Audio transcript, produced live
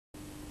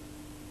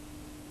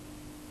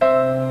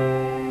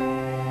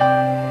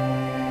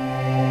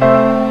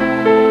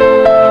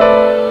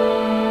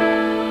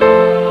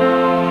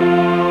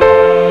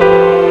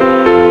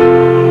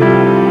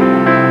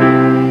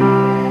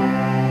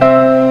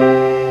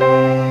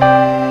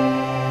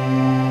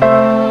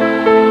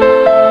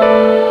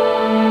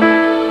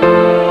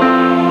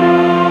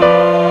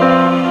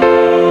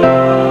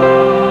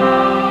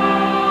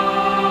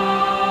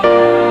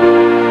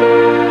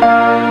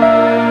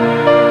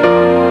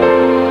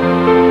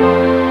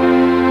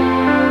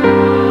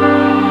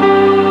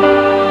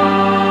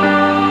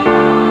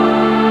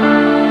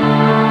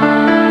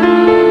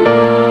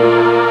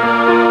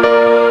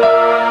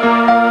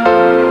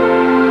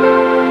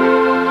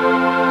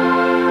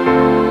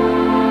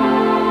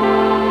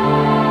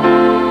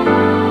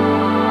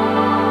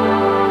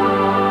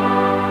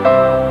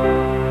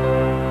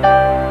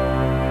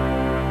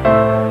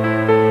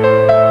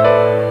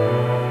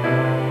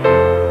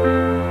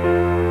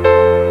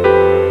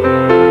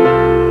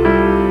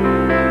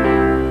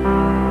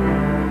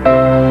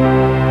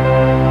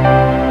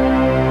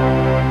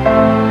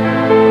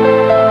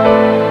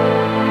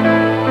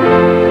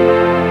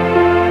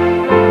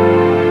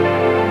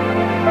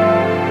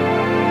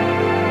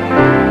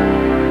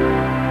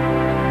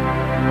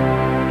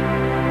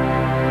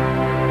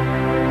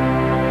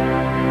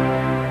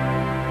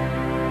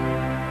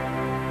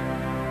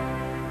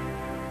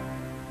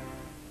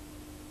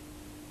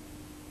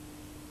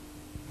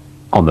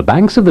On the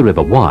banks of the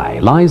River Wye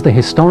lies the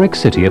historic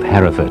city of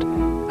Hereford,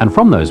 and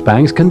from those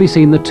banks can be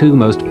seen the two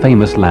most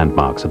famous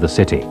landmarks of the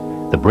city,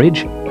 the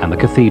bridge and the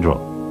cathedral.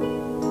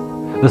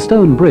 The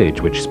stone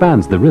bridge which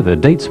spans the river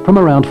dates from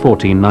around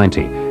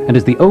 1490 and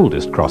is the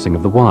oldest crossing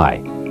of the Wye,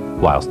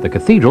 whilst the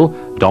cathedral,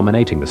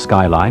 dominating the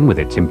skyline with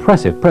its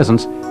impressive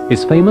presence,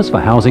 is famous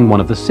for housing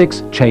one of the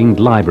 6 chained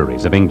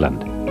libraries of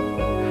England.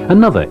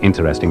 Another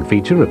interesting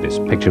feature of this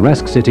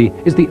picturesque city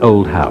is the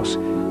Old House,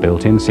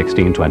 built in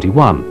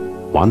 1621,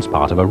 once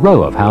part of a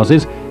row of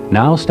houses,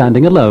 now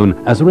standing alone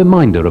as a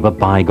reminder of a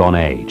bygone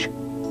age.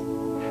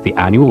 The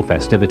annual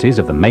festivities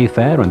of the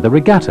Mayfair and the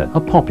Regatta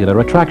are popular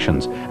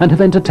attractions and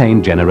have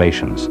entertained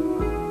generations.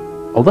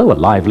 Although a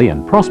lively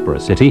and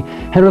prosperous city,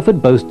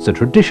 Hereford boasts a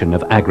tradition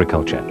of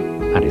agriculture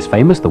and is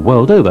famous the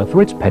world over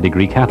for its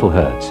pedigree cattle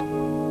herds.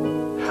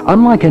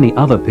 Unlike any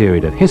other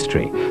period of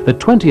history, the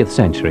 20th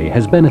century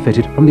has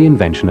benefited from the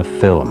invention of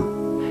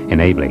film,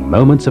 enabling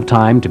moments of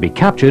time to be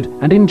captured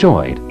and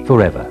enjoyed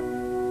forever.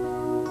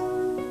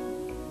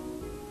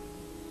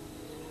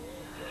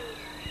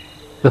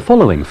 The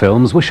following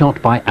films were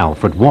shot by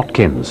Alfred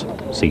Watkins,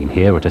 seen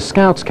here at a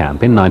Scouts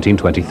camp in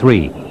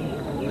 1923.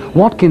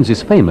 Watkins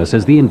is famous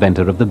as the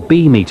inventor of the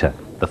bee meter,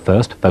 the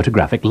first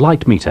photographic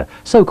light meter,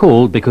 so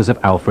called because of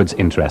Alfred's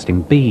interest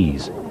in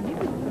bees.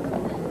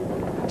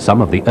 Some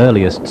of the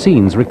earliest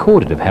scenes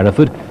recorded of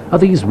Hereford are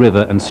these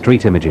river and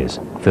street images,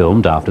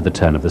 filmed after the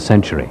turn of the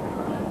century.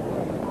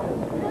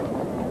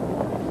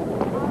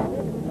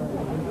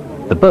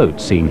 The boat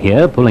seen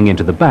here pulling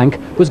into the bank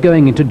was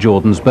going into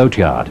Jordan's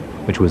boatyard,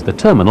 which was the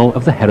terminal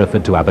of the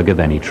Hereford to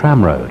Abergavenny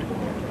tramroad.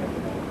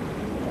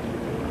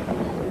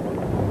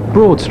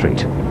 Broad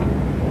Street.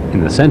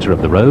 In the centre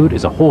of the road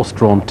is a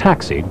horse-drawn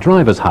taxi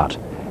driver's hut,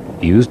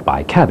 used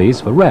by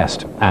cabbies for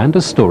rest and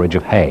as storage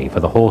of hay for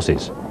the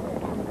horses.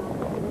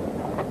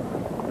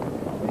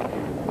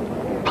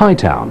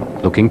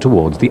 Hightown, looking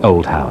towards the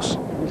Old House.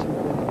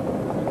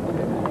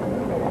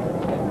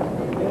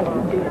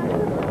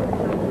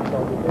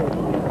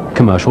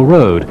 Commercial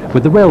Road,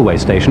 with the railway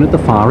station at the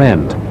far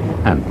end,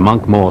 and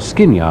Monkmoor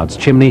Skin Yard's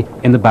chimney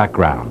in the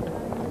background.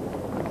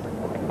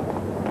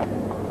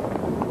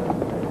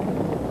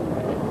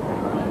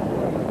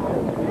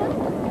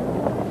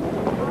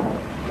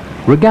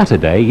 Regatta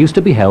Day used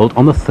to be held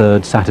on the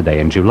 3rd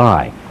Saturday in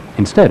July,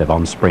 instead of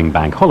on Spring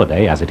Bank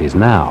Holiday as it is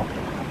now.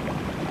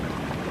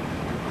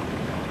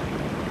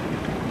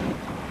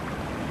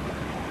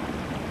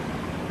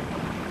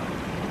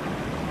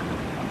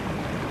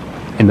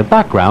 In the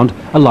background,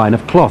 a line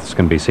of cloths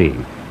can be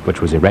seen, which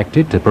was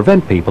erected to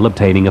prevent people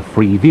obtaining a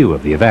free view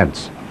of the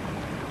events.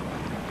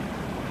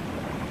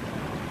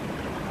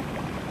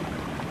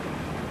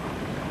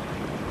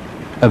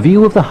 A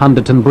view of the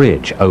Hunderton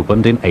Bridge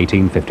opened in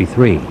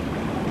 1853.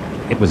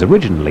 It was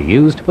originally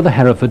used for the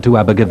Hereford to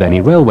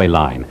Abergavenny railway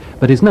line,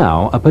 but is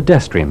now a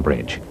pedestrian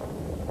bridge.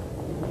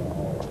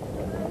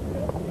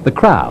 The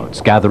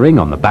crowds gathering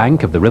on the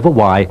bank of the River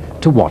Wye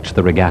to watch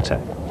the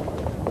regatta.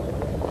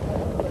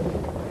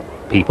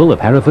 People of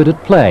Hereford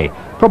at play,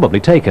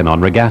 probably taken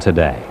on Regatta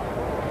Day.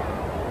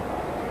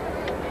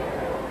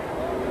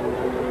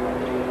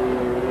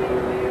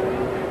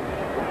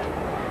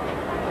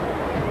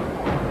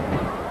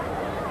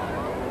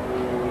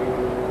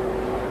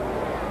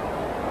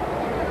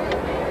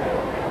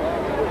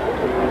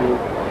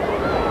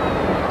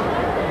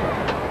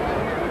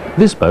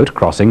 This boat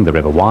crossing the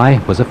River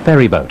Wye was a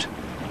ferry boat,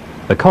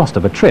 the cost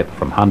of a trip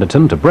from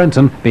Hunderton to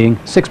Brenton being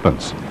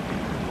 6pence.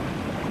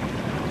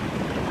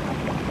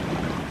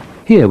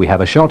 Here we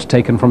have a shot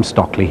taken from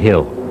Stockley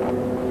Hill.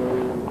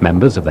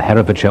 Members of the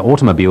Herefordshire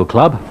Automobile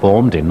Club,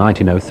 formed in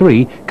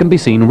 1903, can be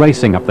seen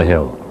racing up the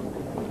hill.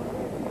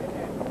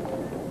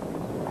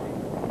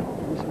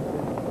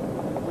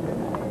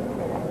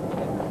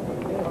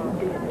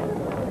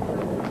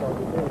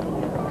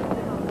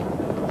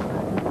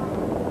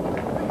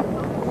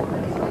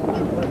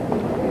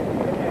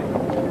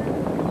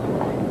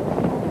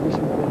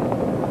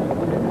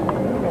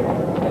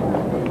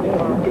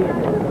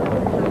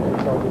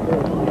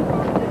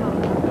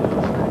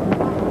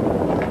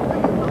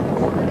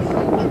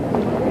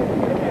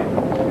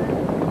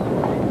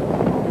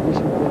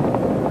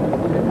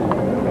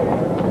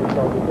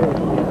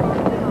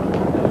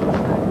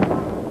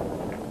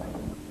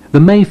 The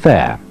May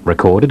Fair,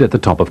 recorded at the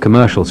top of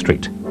Commercial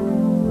Street.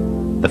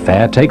 The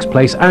fair takes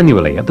place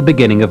annually at the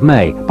beginning of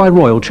May by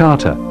royal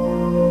charter.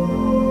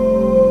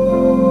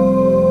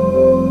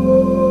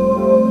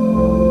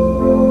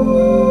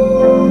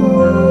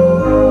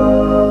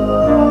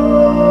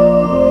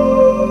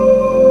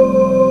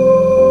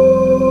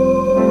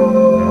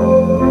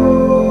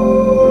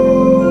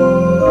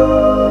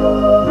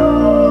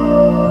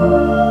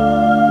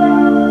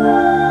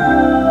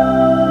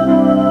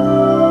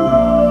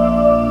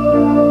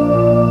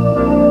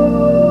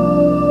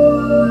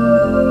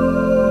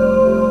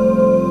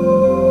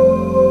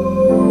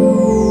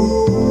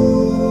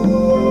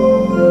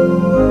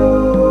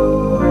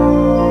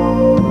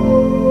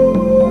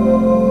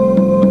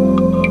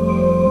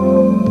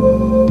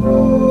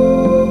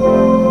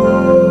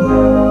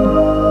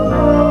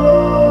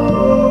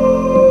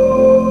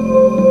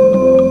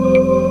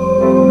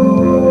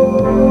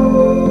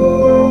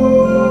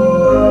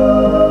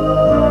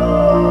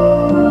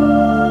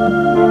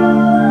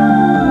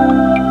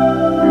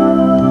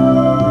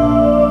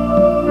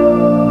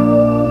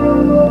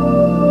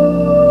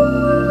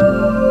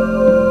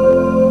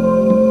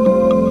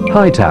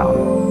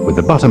 Hightown, with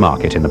the butter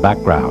market in the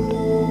background.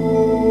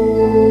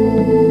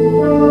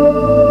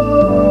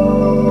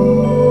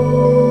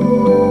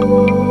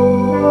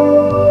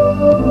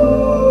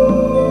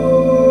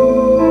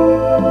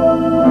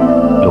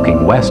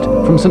 Looking west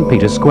from St.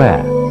 Peter's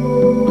Square.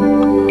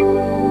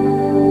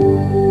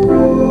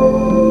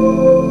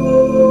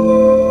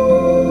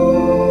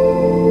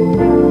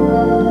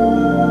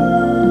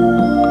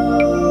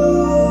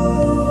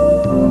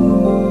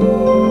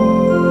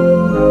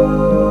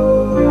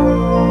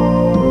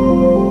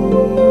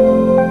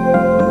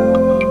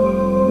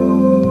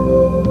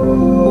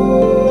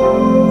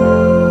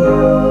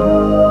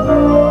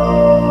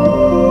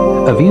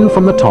 A view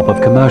from the top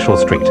of Commercial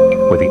Street,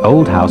 with the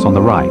old house on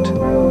the right.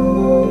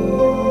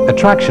 A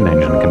traction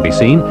engine can be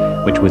seen,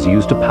 which was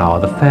used to power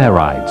the fair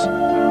rides.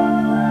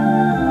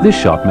 This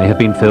shot may have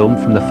been filmed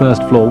from the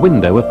first floor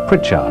window of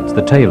Pritchard's,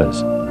 the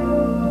tailors.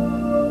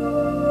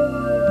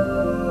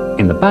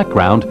 In the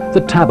background,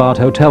 the Tabard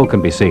Hotel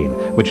can be seen,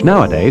 which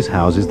nowadays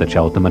houses the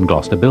Cheltenham and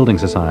Gloucester Building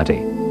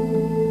Society.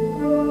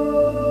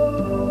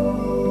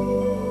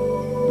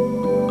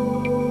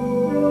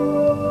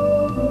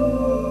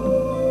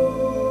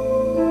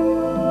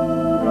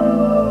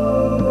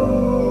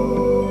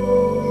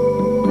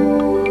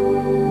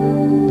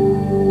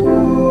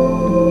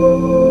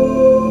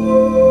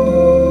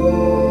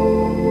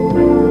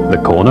 The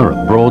corner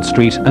of Broad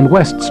Street and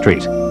West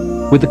Street,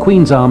 with the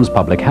Queen's Arms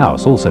Public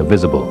House also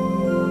visible.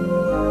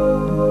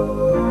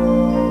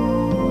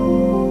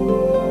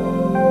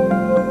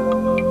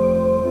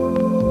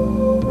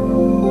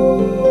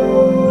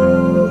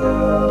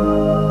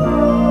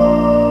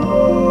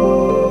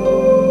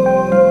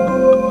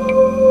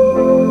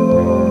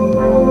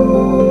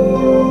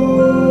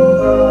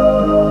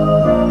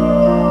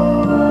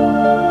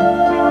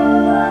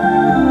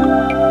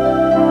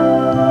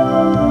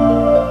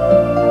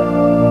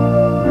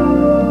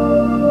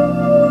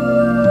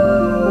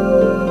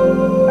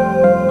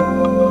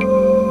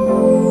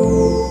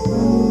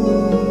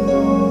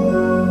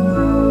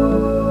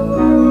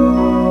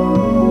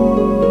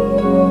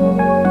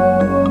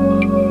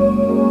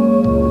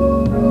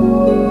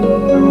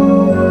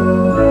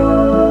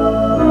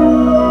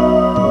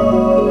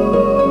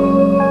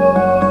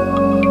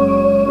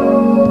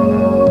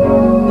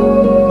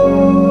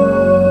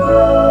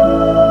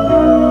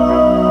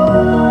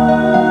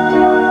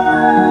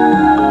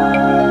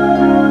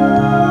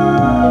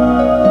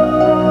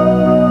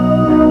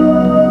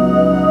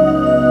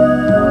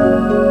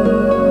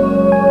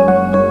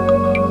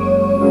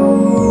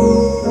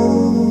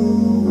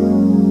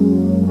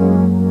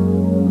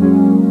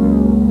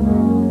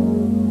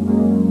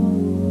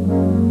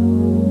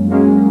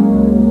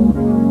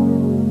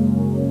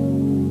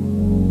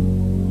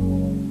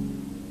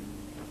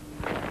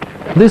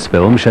 This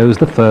film shows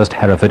the 1st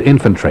Hereford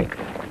Infantry,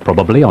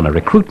 probably on a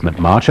recruitment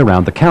march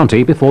around the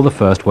county before the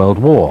First World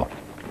War.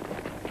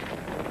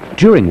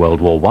 During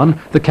World War I,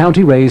 the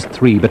county raised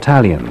 3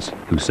 battalions,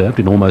 who served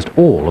in almost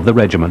all of the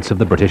regiments of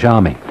the British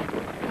Army.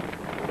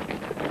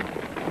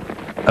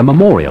 A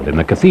memorial in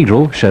the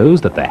cathedral shows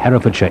that the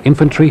Herefordshire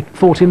Infantry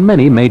fought in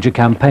many major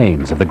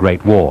campaigns of the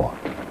Great War,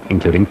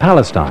 including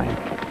Palestine,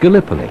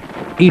 Gallipoli,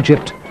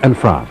 Egypt and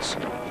France.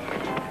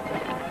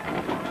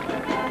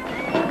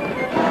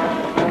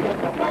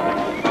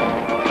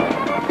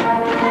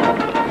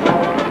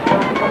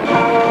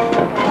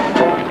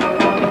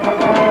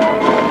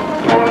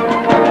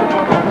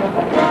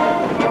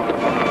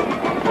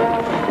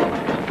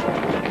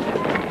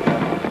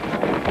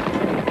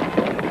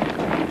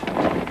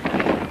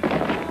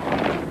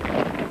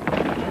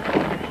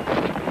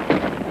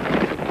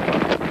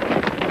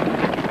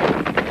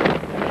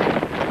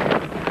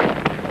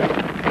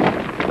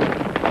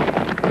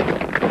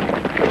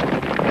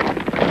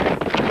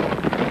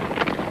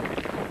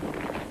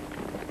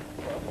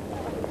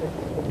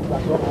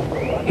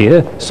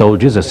 Here,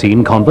 soldiers are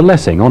seen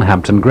convalescing on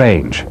Hampton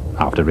Grange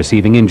after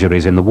receiving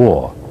injuries in the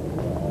war.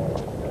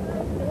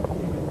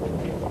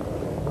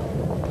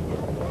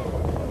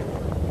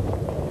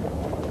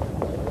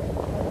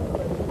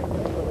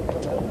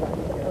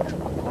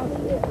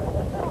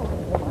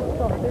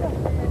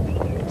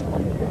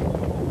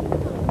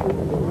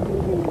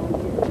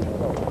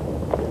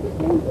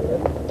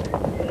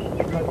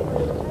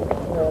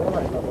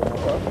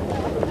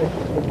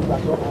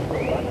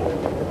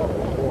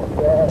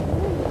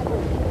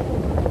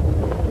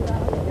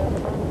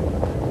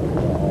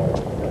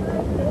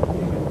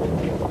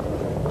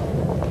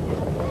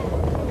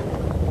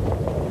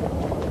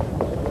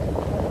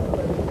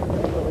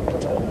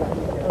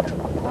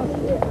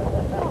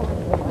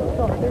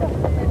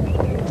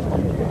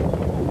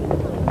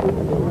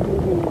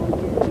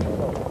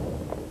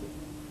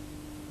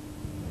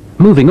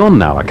 Moving on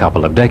now a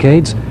couple of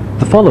decades,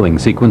 the following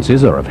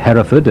sequences are of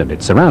Hereford and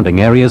its surrounding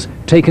areas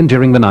taken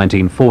during the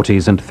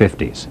 1940s and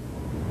 50s.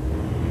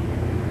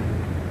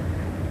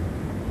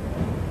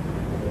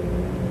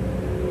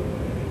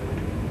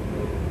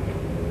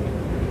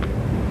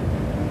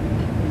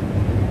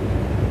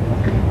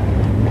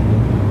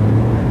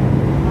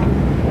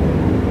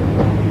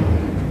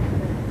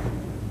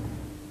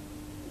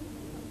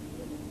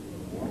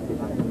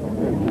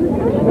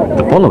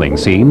 following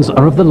scenes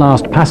are of the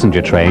last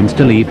passenger trains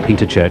to leave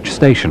Peterchurch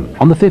Station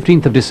on the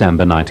 15th of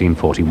December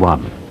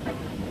 1941.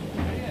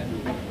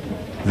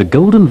 The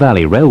Golden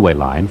Valley Railway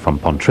line from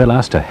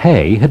Pontrillas to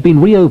Hay had been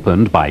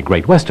reopened by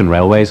Great Western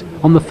Railways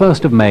on the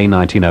 1st of May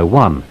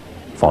 1901,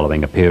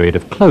 following a period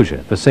of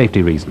closure for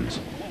safety reasons.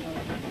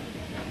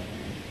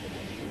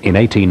 In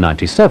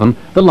 1897,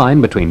 the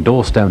line between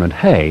Dorstone and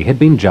Hay had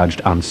been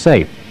judged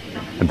unsafe,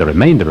 and the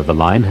remainder of the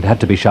line had had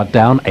to be shut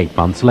down 8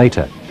 months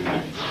later.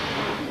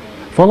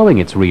 Following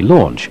its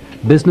relaunch,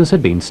 business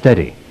had been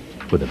steady,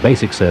 with a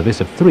basic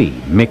service of 3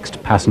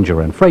 mixed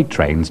passenger and freight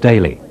trains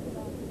daily.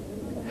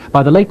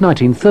 By the late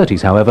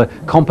 1930s, however,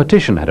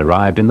 competition had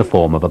arrived in the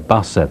form of a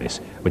bus service,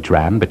 which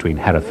ran between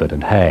Hereford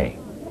and Hay.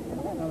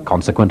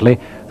 Consequently,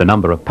 the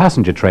number of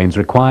passenger trains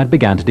required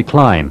began to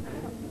decline,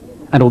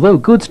 and although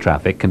goods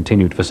traffic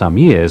continued for some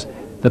years,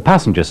 the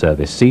passenger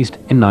service ceased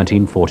in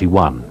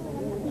 1941.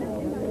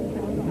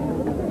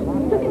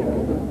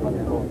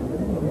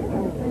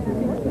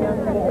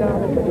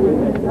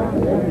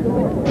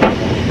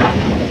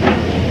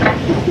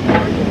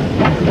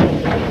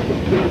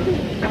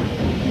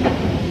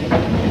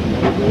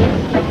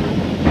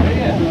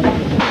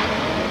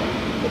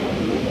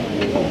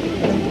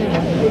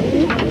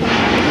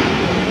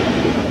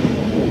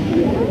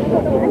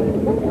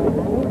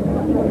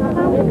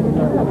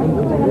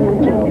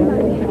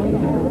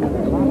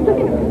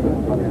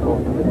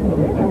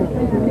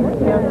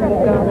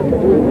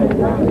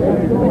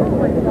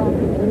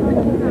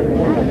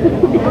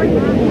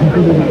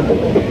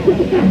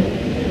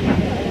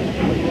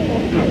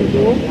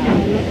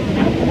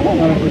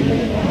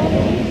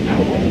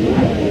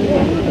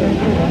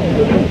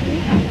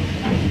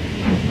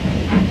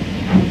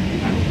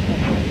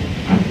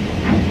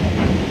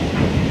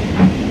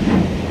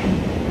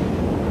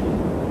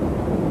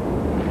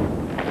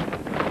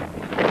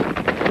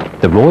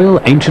 The Royal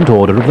Ancient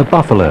Order of the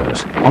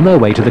Buffaloes, on their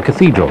way to the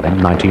cathedral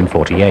in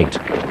 1948.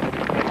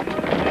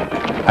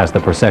 As the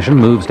procession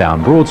moves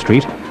down Broad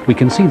Street, we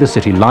can see the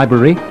City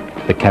Library,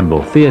 the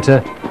Kemble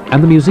Theatre,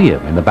 and the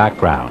museum in the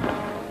background.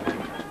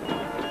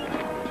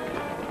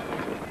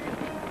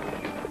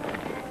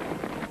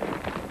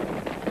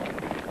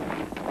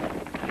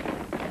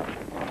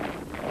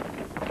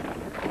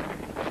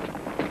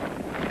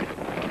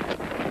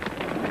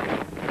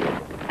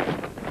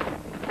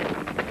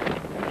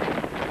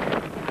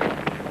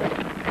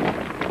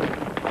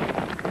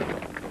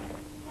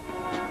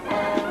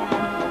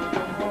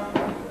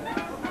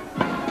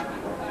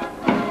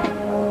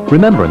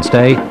 Remembrance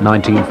Day,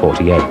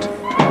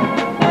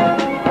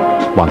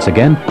 1948. Once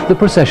again, the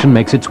procession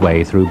makes its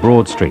way through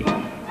Broad Street.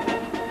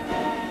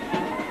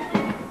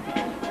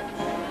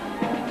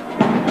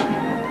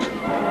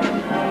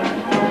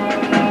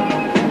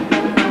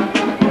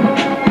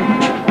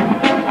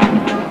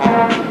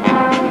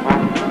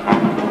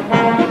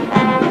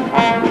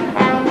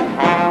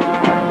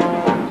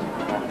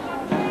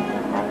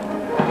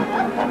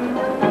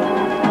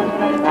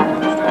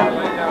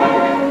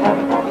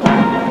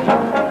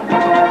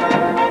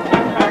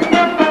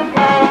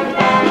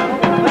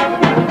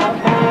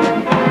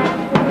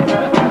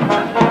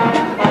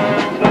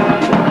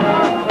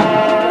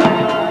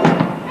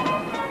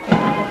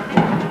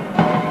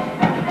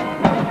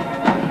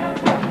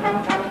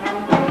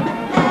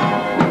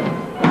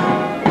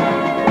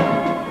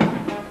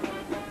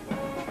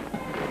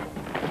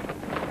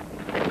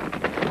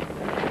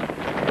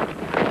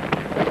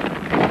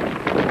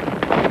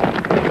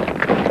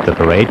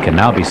 The parade can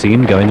now be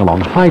seen going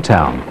along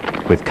Hightown,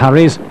 with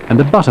Curry's and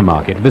the Butter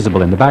Market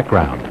visible in the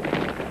background.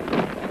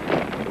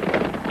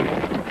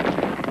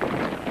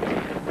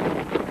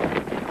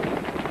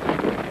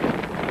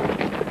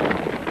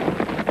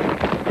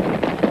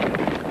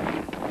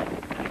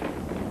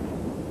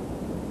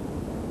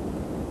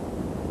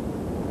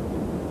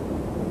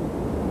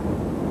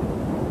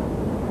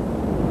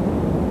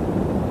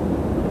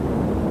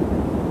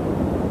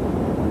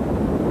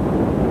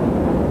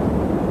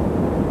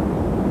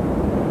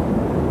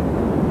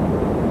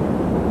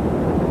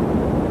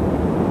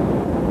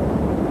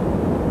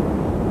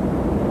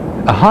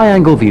 A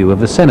high-angle view of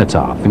the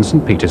cenotaph in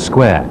St. Peter's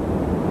Square.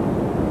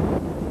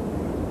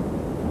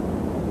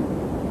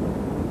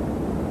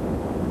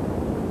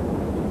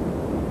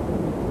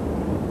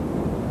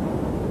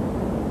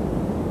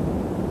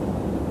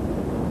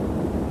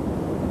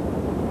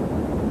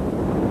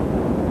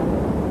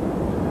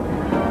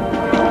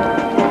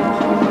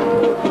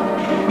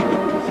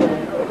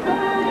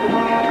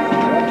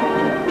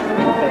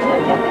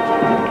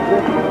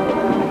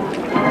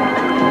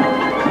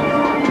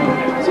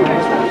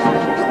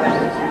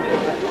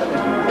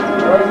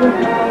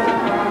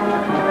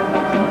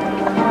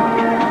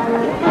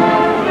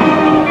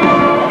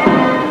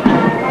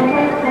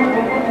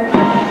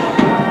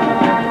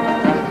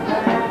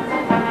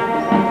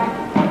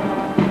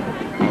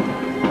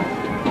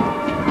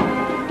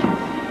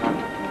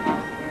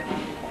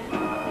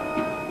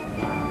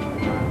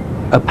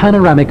 A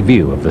panoramic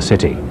view of the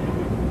city.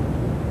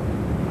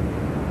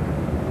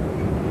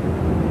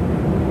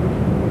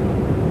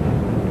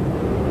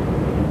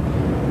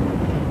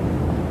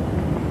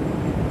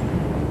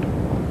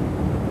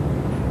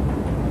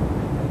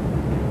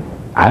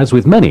 As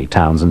with many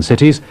towns and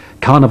cities,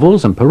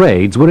 carnivals and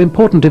parades were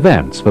important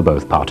events for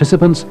both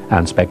participants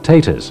and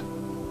spectators.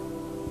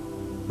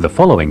 The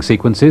following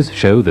sequences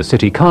show the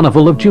City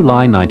Carnival of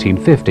July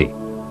 1950,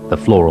 the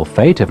Floral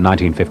Fete of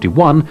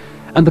 1951,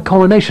 and the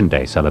Coronation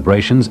Day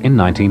celebrations in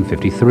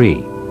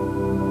 1953.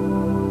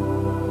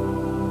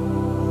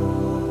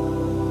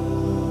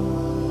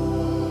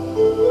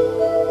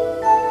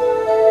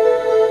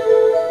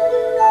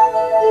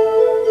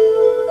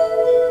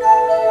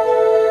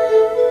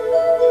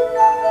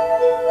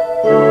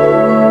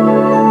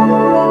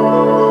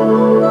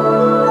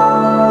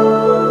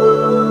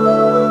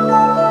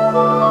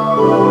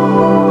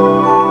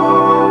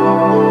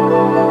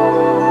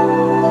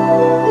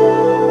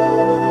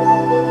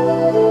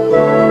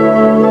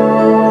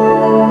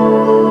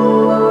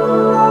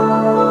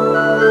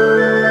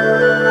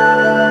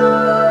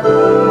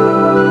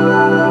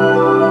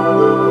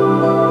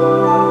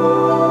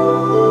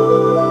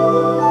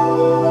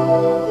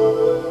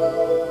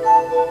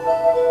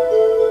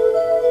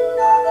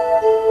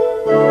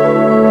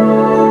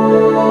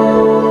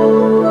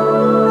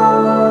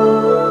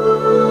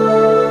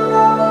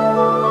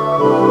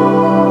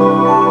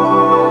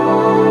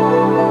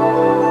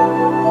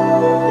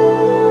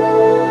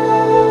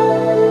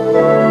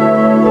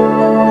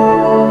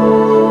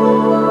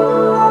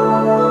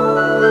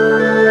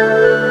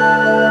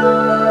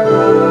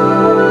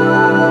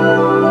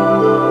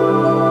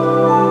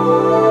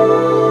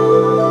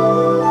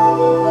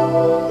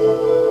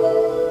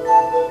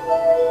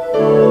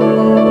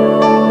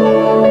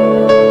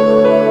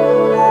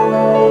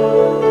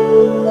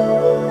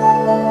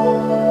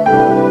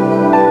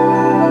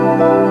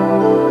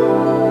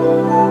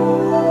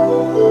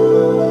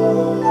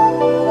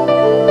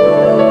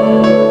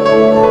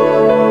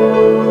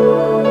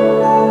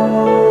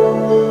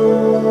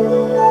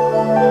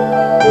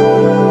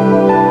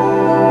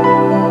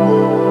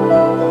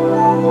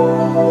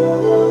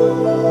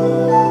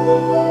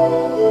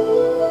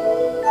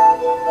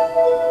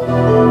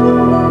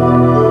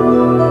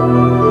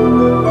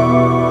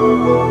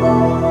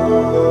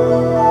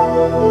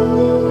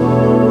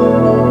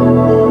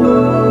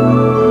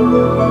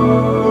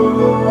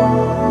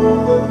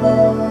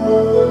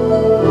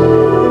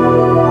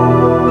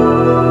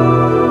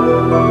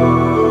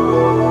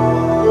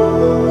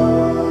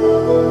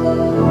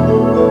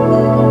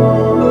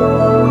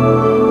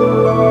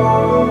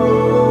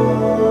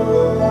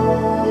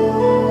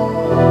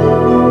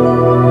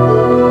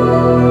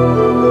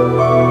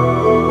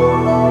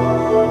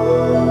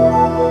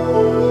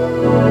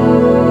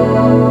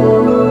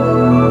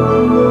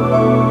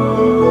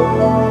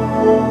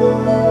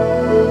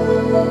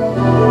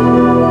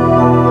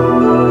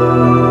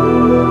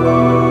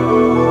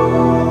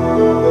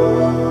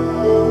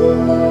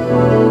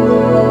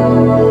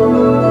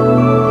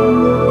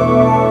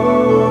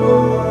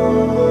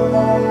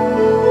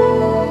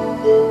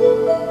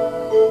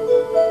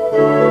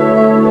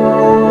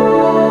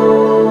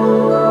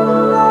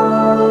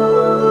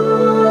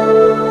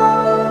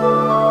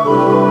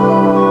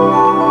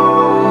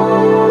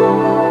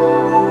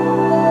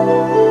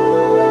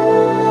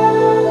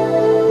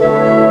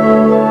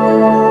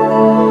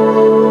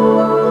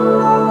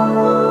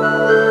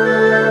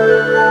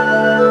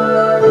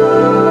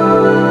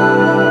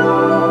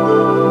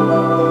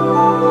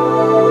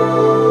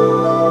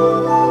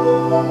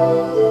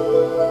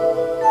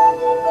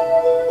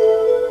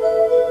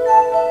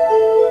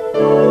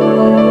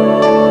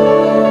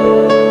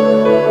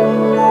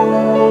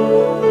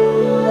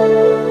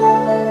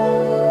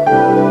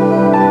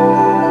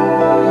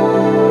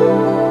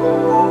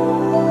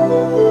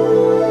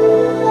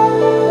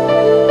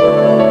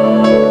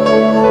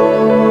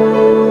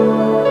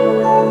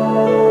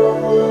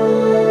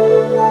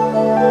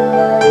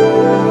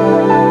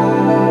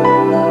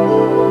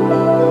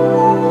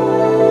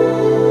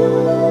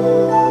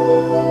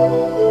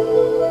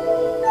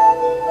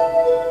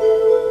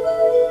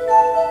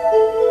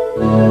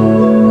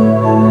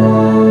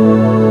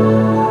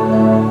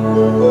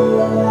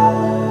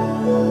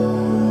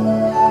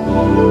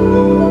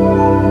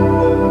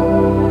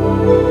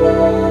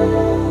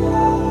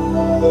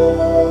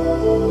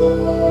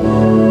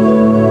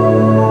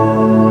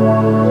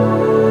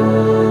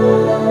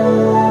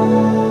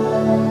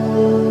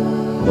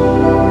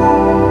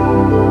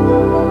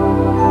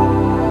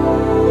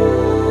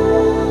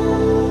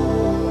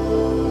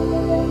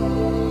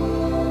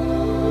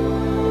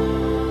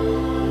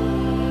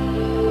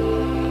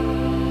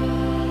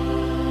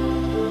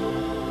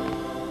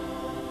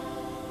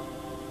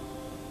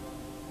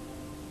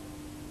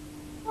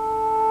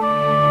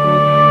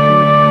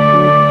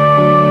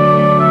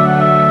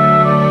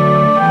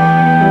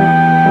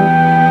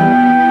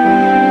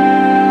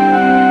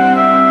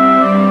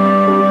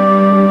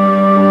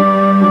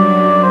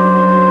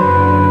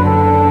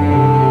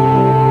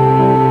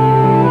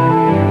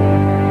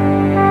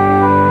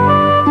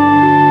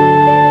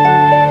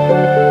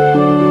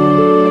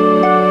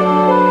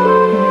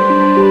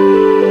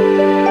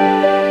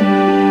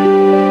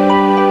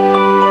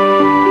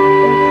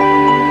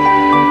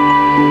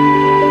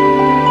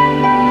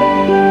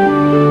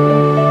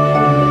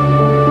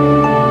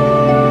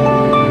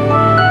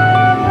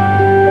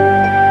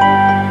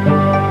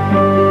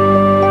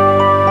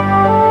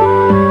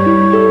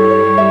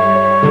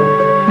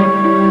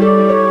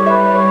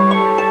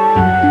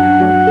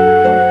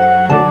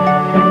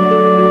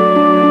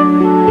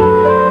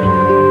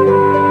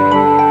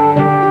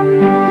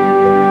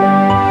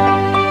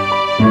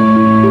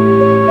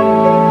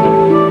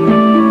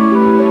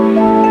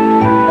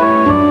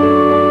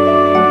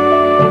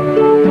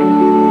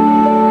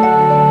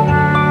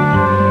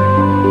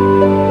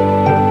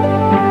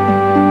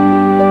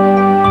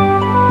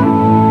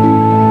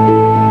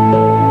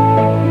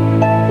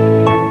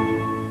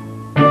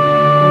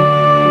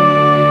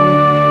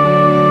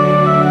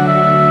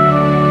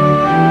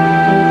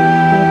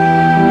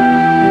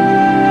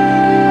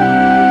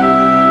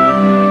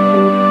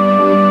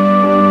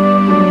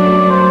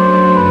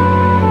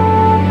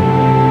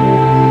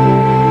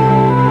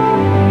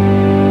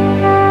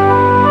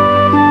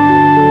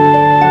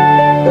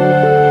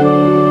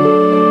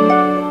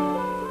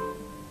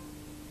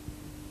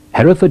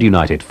 Hereford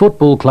United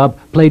Football Club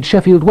played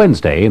Sheffield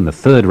Wednesday in the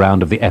third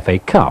round of the FA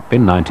Cup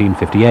in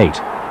 1958.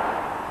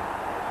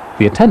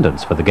 The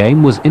attendance for the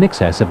game was in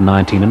excess of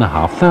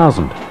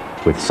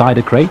 19,500, with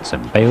cider crates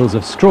and bales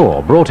of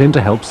straw brought in to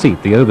help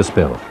seat the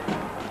overspill.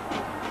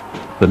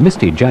 The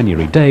misty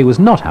January day was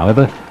not,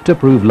 however, to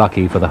prove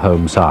lucky for the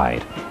home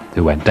side,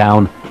 who went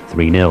down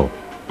 3-0.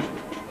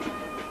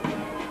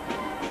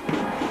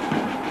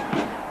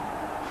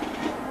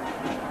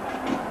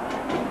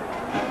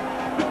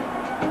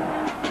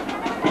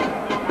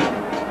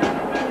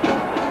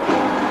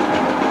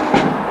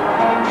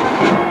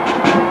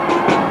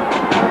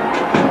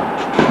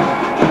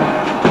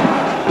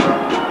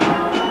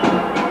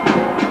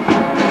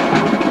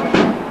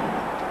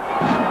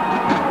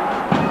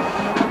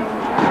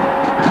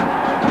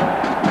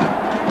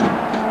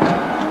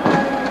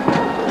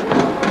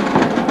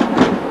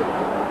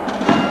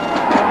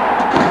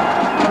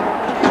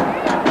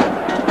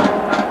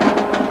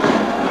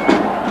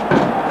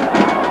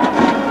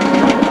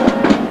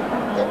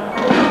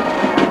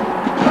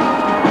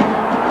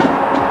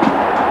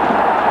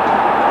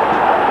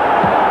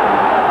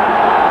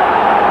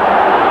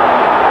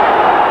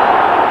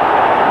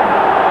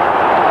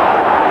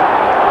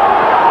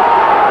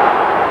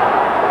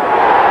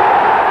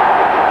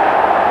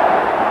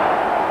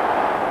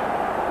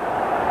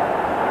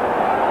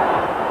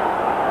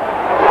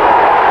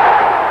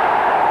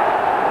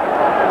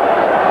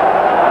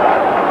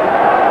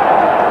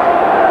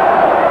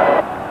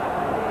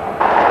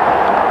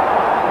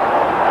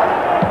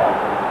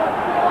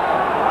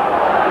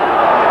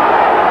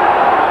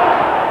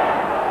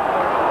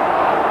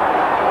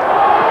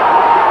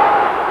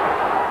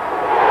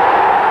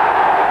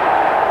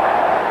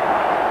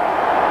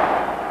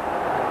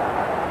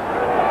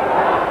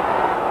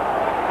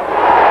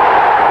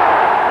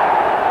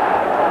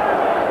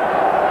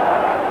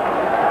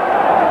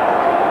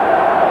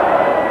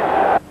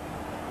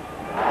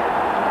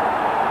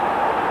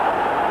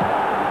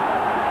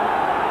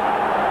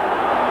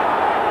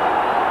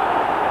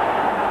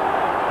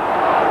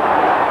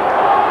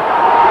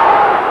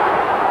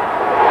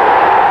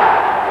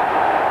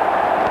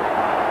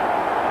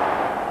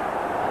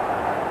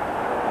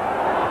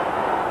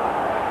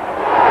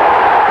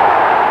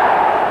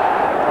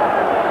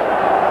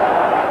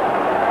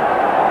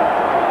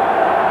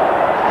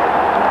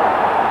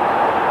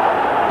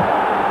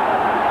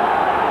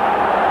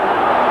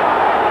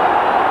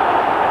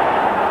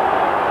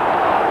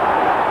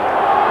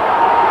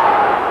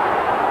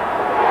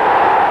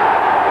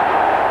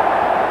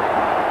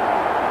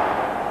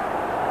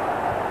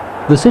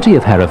 The city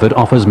of Hereford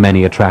offers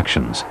many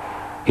attractions.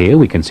 Here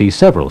we can see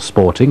several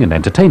sporting and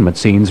entertainment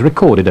scenes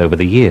recorded over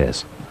the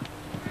years.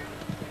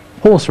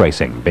 Horse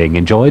racing being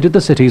enjoyed at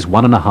the city's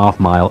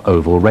 1.5-mile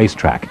oval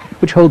racetrack,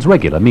 which holds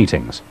regular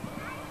meetings.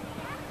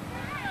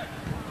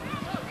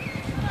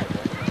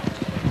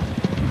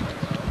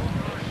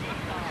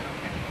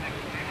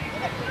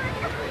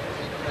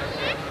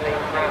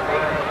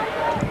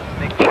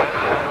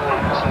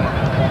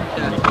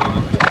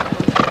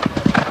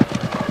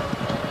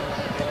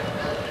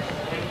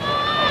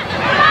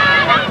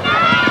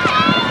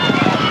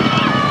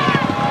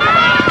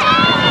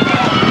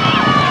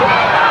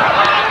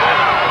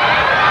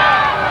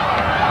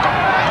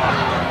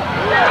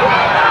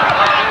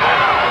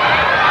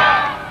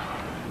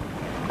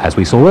 As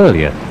we saw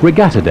earlier,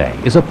 Regatta Day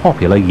is a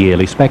popular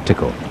yearly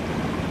spectacle.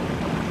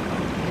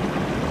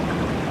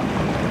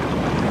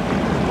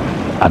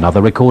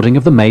 Another recording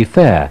of the May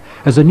Fair,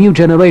 as a new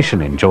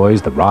generation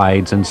enjoys the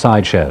rides and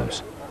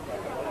sideshows.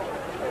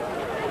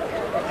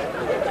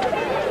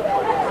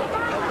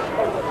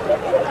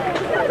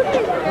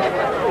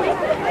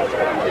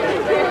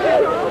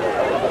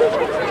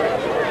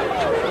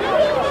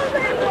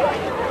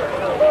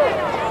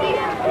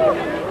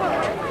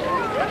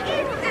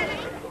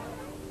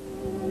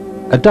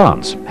 A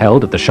dance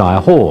held at the Shire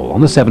Hall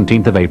on the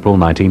 17th of April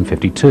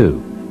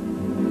 1952.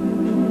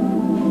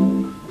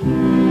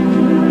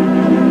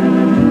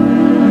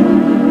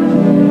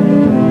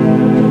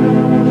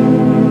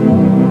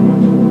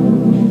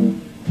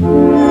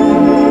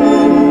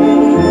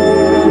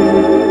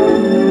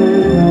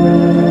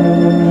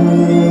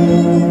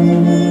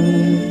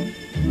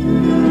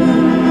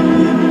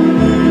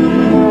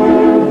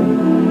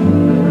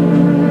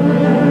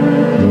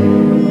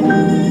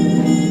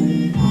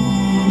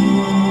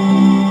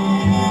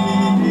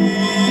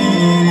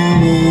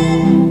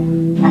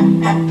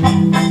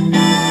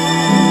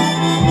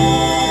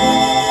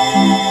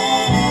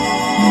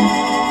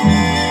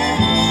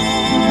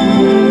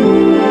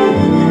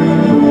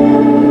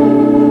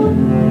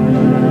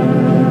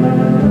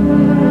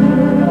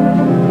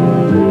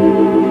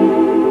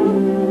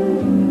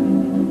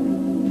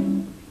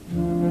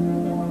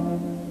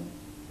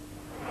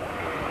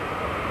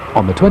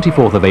 On the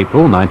 24th of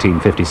April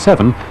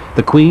 1957,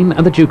 the Queen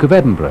and the Duke of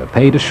Edinburgh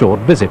paid a short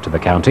visit to the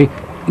county,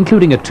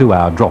 including a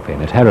 2-hour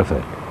drop-in at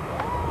Hereford.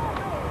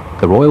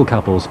 The royal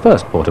couple's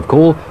first port of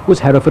call was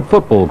Hereford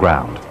Football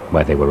Ground,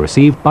 where they were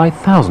received by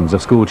thousands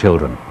of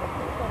schoolchildren.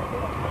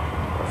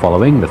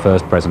 Following the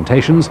first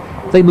presentations,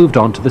 they moved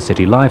on to the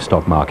city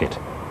livestock market.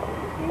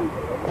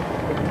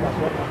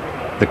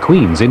 The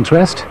Queen's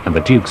interest and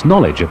the Duke's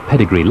knowledge of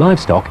pedigree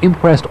livestock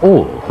impressed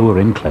all who were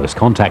in close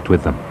contact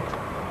with them.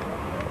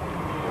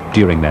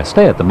 During their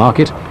stay at the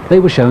market, they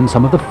were shown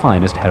some of the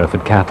finest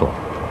Hereford cattle.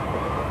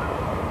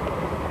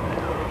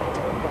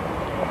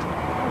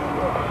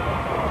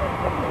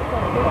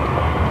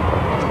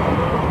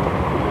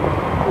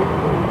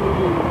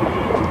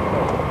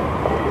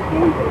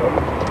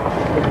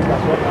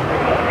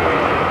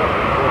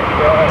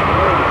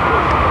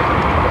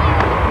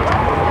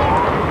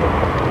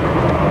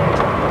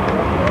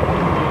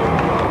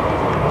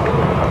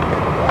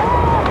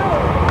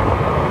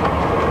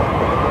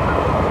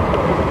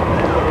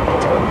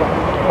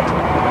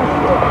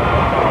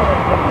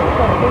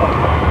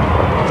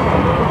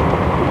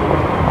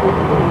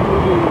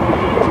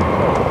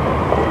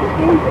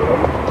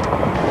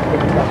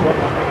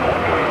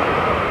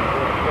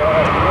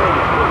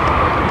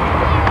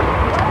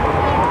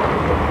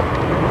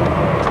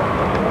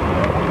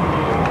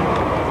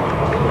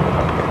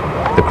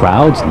 The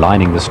crowds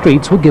lining the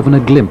streets were given a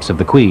glimpse of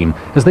the Queen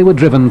as they were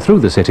driven through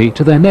the city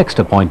to their next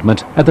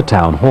appointment at the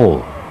town hall.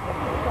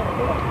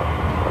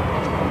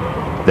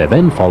 There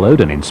then followed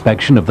an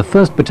inspection of the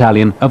 1st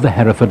Battalion of the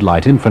Hereford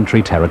Light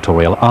Infantry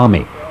Territorial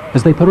Army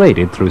as they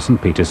paraded through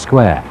St. Peter's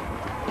Square.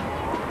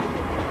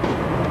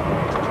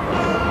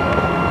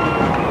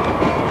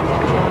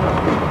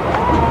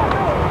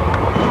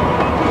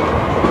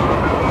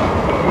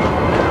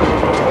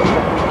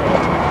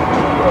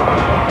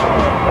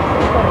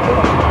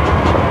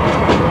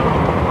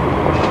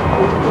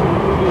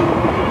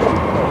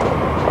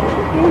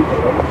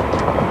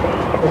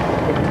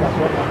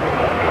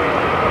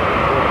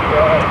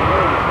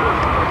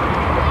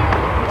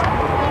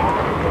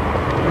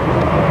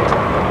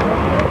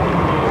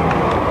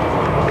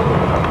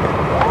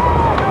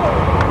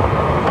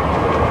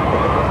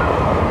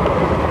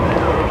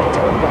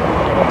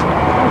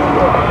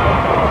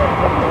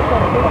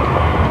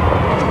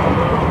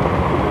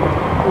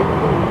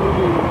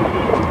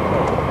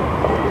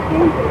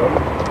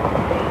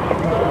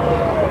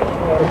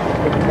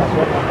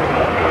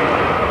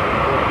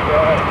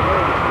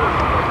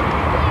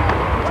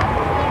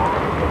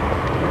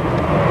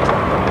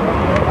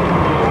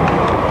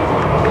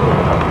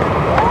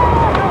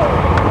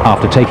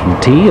 After taking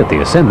tea at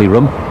the Assembly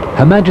Room,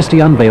 Her Majesty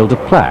unveiled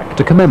a plaque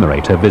to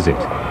commemorate her visit.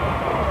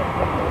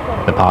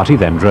 The party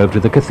then drove to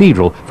the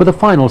cathedral for the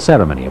final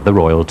ceremony of the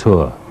royal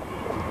tour.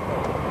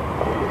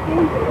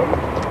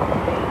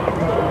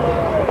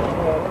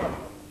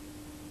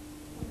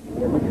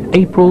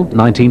 April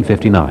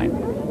 1959.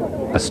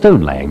 A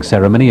stone-laying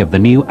ceremony of the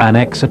new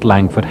annex at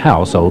Langford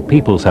House, Old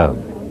People's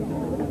Home.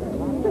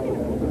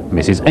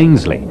 Mrs.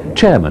 Ainsley,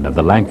 chairman of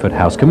the Langford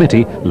House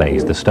Committee,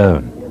 lays the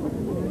stone.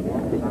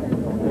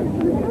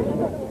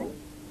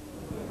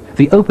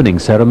 The opening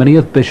ceremony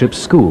of Bishop's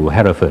School,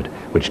 Hereford,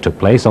 which took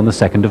place on the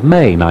 2nd of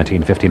May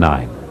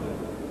 1959.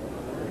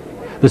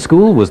 The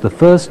school was the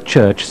first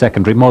church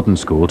secondary modern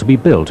school to be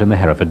built in the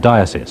Hereford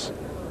diocese.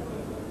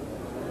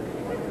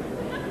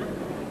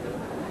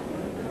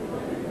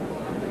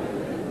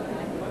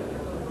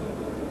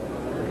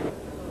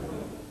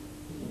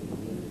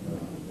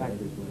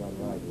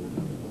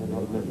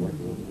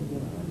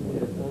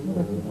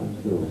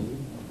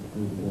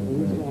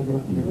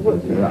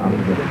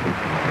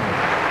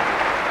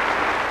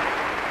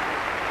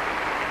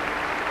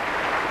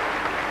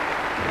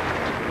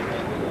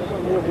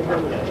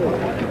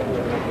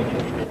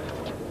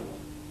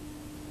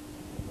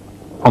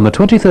 On the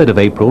 23rd of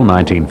April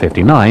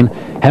 1959,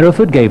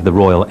 Hereford gave the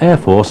Royal Air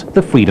Force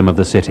the freedom of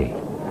the city.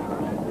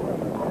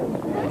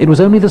 It was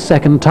only the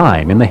second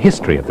time in the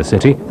history of the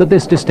city that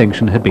this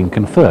distinction had been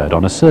conferred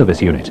on a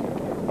service unit.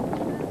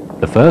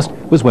 The first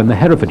was when the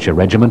Herefordshire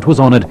Regiment was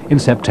honoured in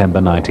September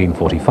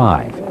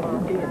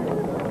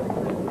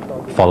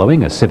 1945.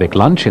 Following a civic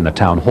lunch in the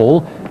town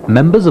hall,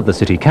 members of the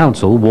City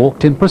Council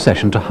walked in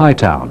procession to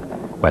Hightown,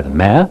 where the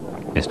Mayor,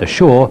 Mr.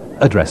 Shaw,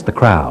 addressed the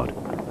crowd.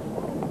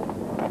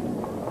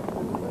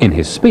 In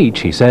his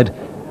speech, he said,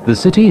 "The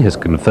city has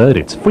conferred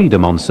its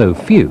freedom on so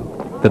few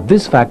that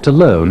this fact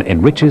alone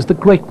enriches the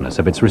greatness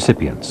of its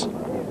recipients."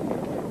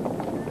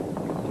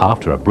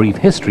 After a brief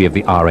history of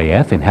the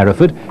RAF in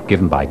Hereford,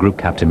 given by Group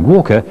Captain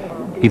Walker,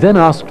 he then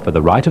asked for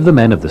the right of the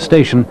men of the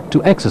station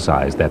to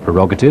exercise their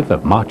prerogative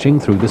of marching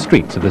through the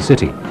streets of the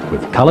city,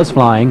 with colours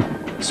flying,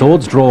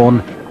 swords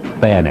drawn,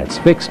 bayonets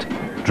fixed,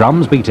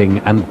 drums beating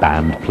and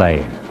band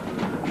playing.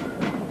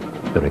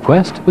 The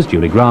request was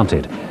duly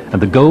granted,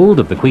 and the gold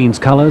of the Queen's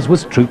colours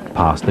was trooped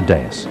past the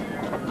dais.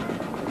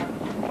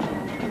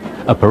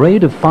 A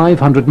parade of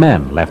 500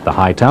 men left the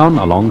Hightown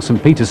along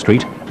St. Peter's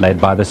Street,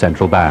 led by the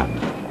Central Band.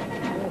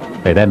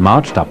 They then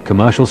marched up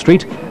Commercial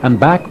Street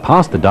and back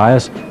past the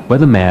dais, where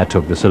the Mayor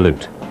took the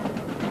salute.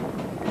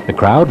 The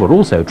crowd were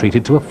also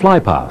treated to a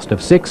flypast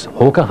of 6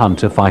 Hawker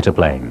Hunter fighter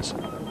planes.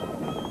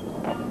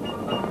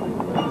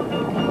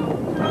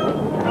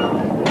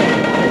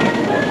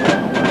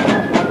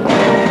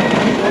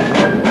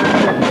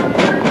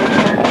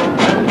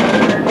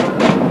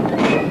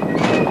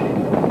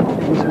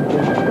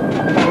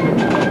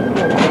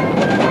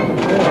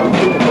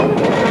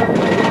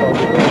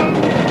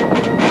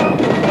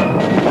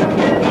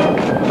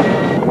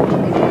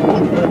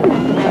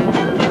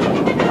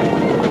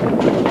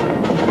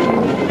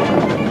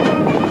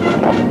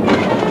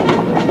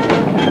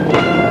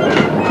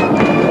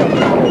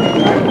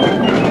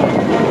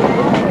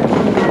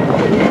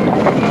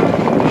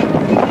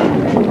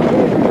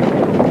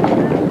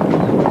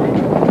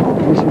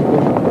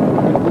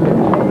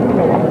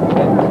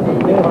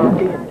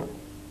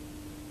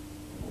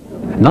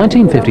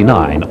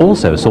 1959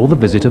 also saw the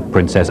visit of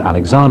Princess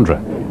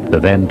Alexandra, the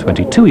then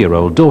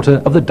 22-year-old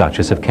daughter of the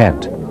Duchess of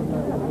Kent.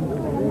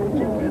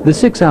 The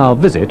 6-hour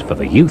visit for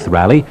the youth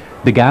rally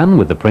began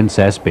with the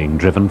princess being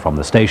driven from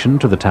the station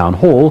to the town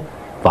hall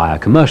via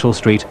Commercial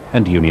Street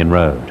and Union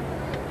Road.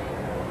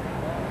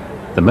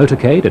 The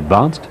motorcade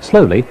advanced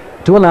slowly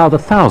to allow the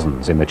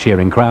thousands in the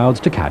cheering crowds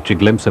to catch a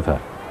glimpse of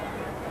her.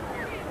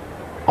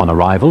 On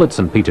arrival at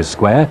St. Peter's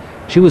Square,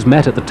 she was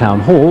met at the town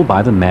hall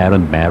by the mayor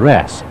and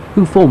mayoress,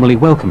 who formally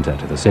welcomed her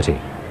to the city.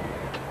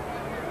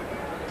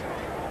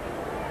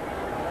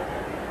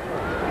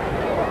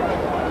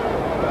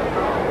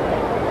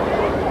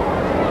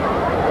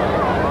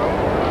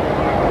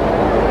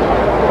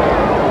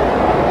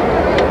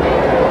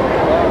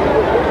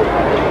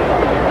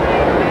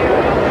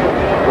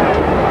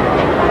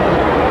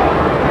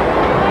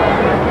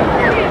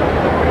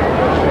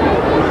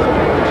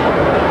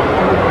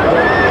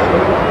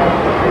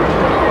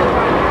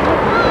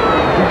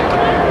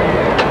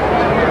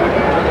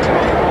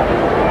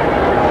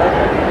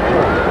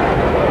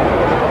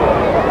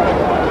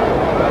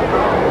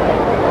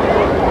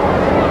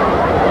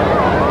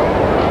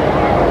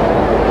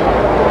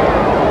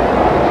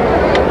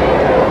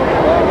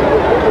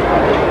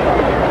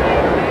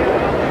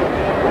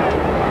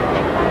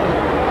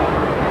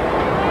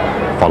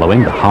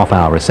 Following the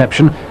half-hour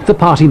reception, the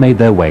party made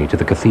their way to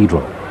the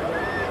cathedral.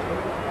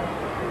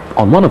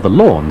 On one of the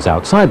lawns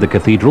outside the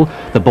cathedral,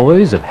 the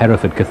boys of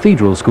Hereford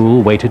Cathedral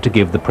School waited to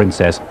give the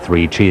princess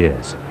 3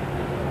 cheers.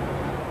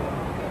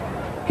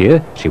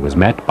 Here she was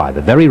met by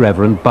the Very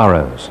Reverend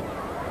Burrows.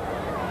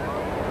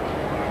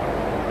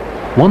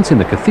 Once in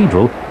the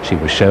cathedral, she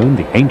was shown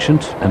the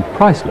ancient and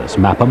priceless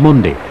Mappa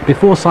Mundi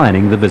before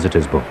signing the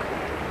visitor's book.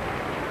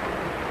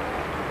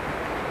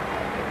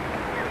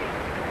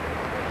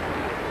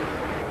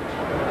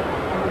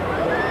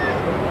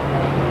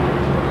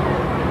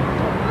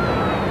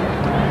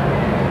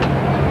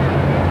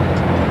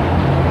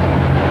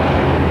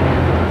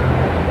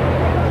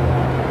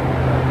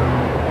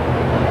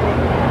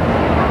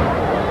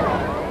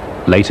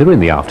 Later in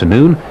the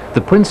afternoon,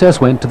 the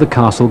princess went to the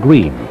Castle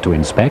Green to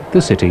inspect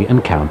the city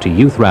and county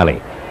youth rally,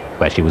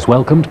 where she was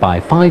welcomed by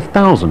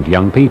 5,000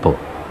 young people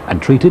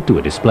and treated to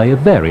a display of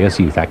various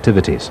youth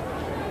activities.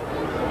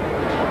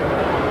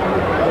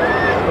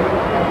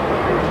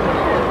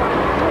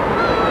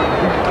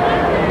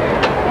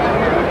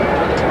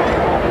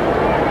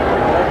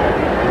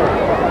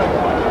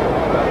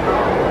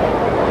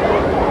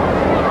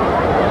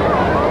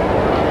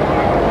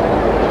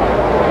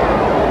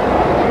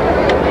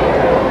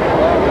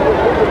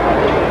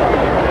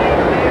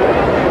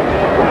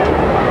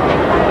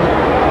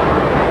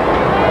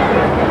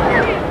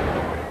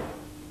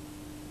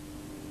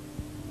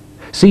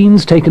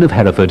 Scenes taken of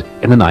Hereford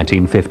in the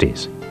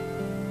 1950s.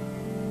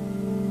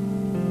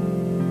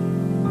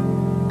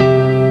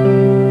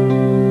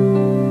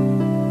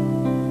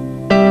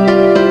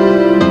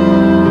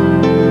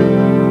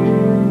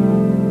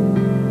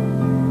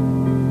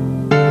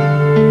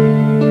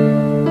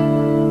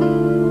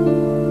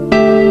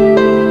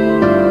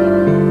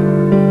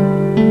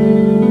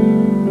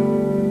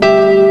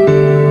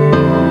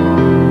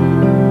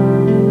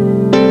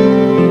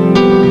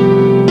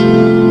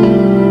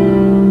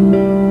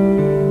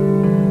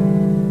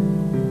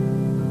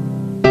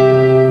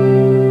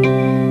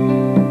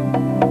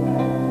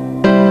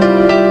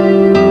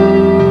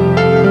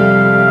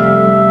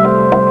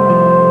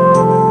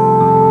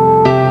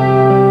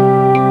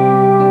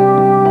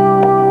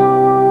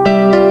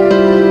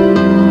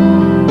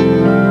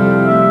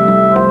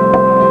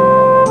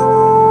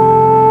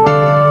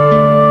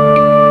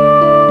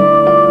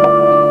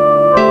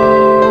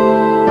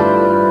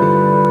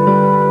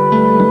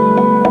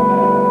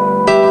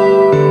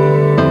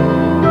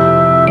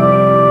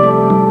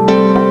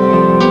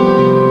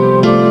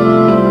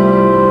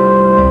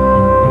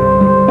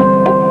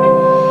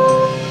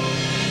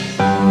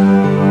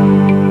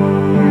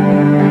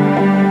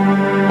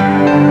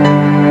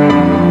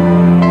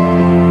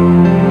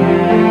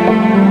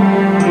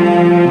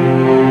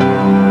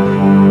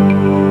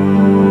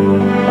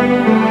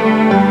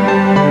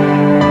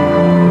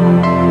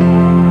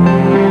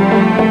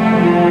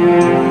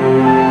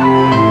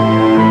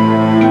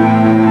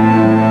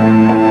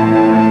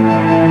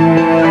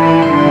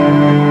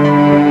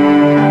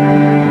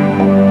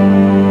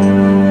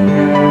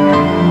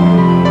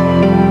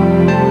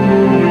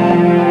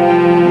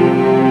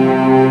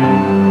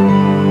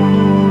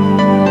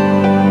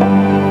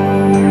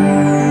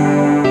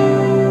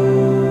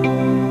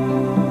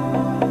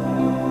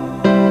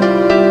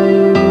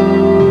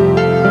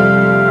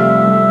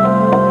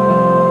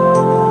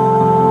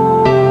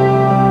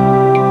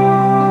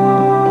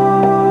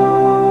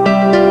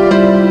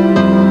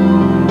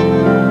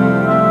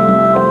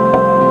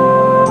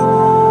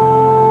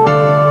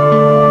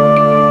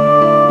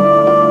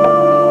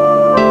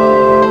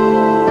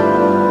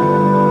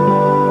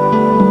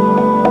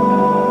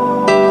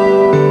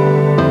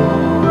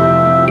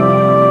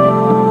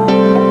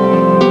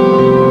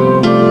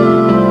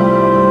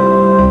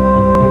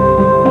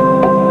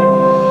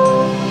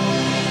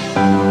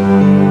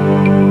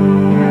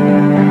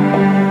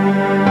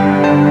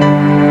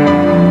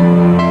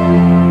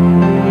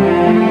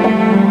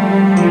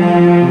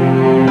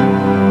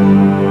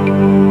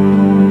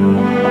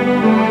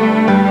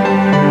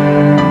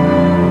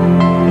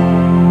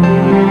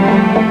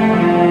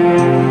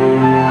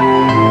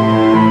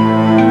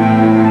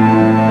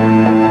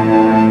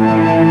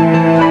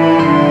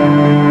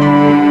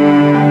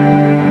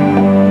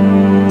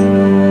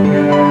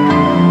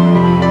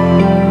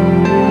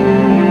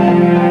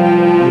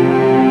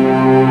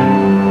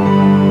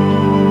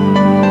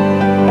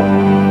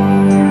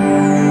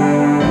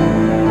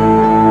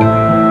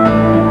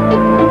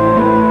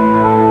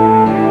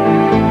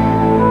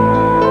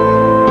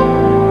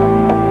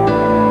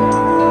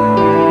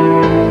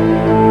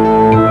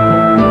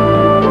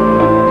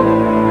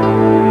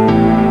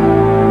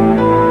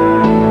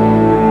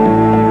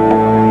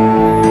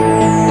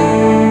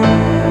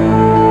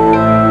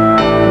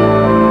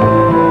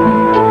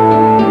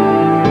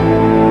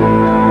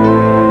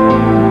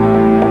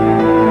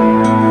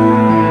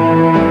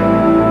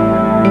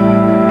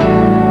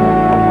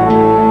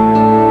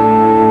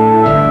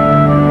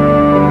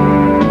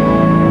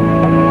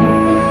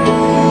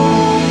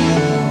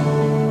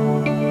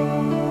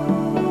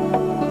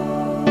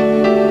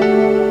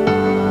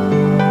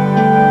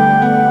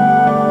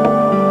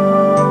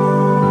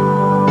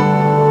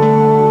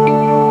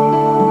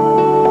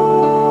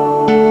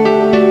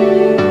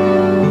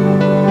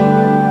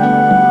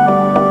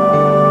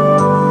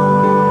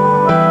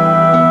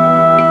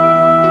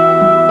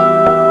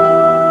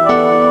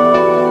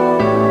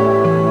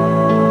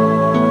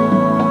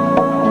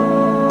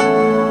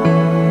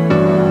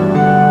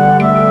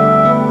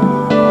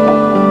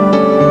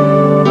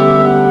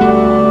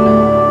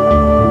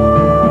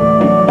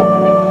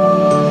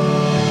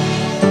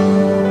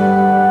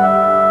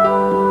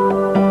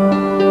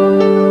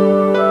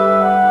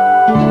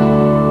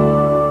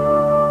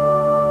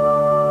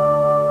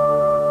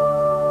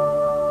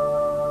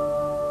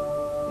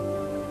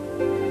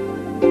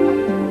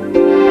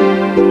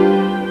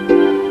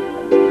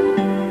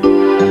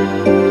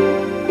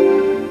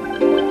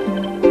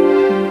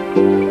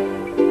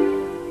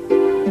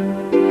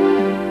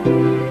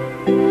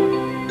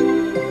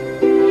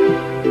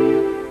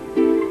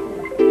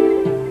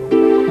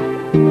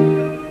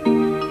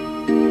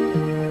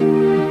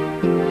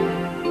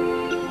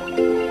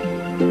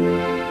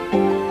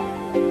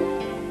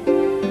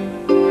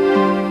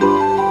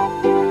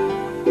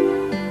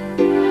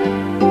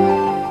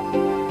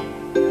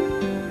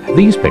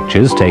 These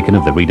pictures, taken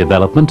of the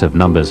redevelopment of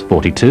numbers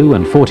 42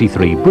 and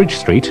 43 Bridge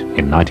Street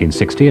in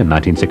 1960 and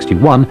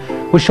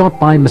 1961, were shot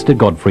by Mr.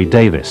 Godfrey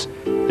Davis,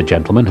 the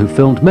gentleman who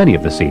filmed many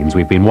of the scenes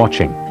we've been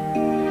watching.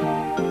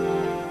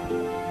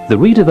 The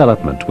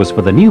redevelopment was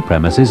for the new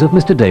premises of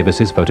Mr.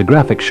 Davis's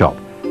photographic shop,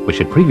 which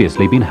had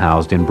previously been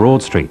housed in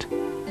Broad Street.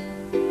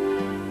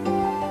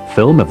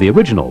 Film of the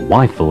original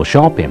Wifeful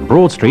shop in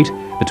Broad Street,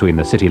 between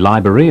the City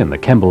Library and the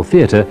Kemble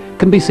Theatre,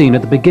 can be seen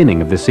at the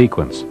beginning of this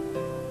sequence.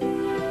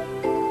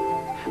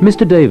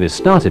 Mr. Davis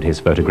started his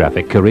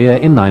photographic career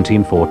in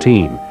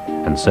 1914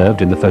 and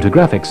served in the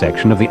photographic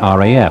section of the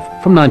RAF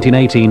from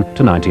 1918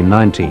 to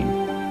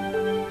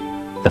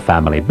 1919. The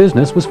family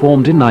business was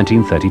formed in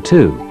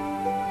 1932.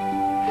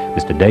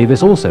 Mr.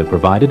 Davis also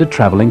provided a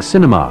travelling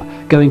cinema,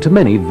 going to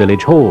many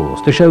village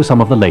halls to show some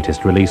of the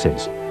latest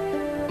releases.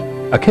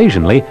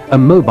 Occasionally, a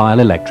mobile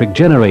electric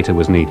generator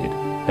was needed,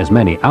 as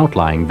many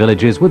outlying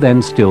villages were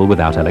then still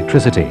without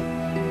electricity.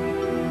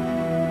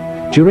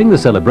 During the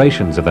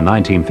celebrations of the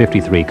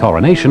 1953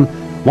 coronation,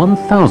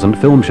 1,000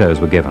 film shows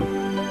were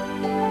given.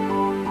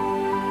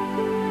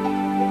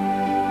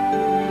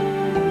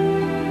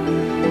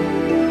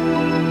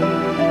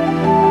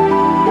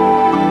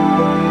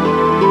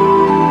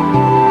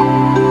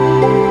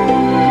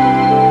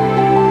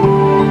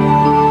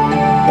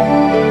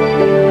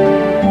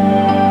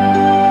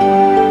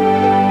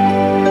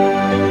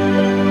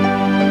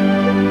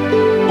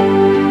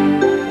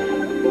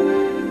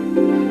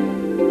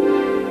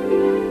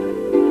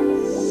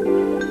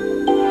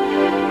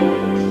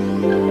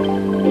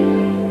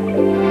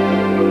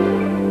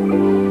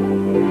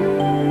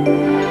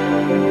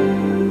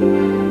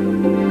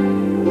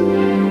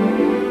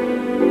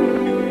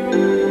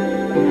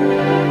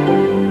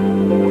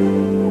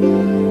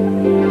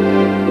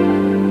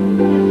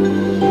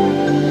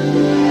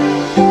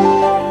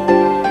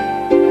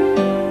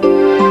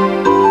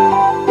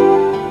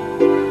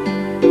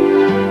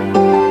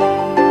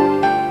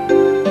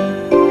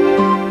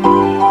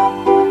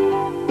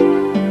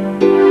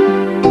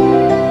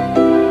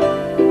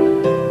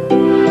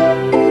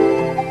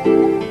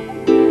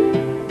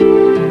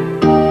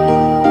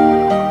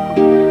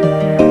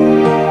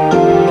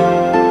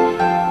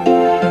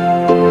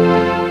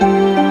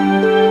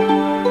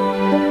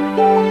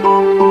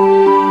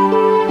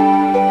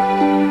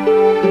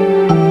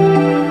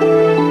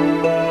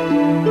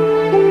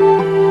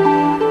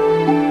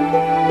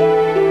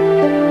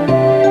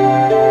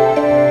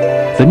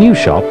 The new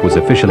shop was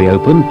officially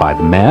opened by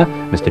the mayor,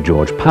 Mr.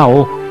 George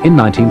Powell, in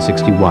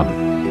 1961.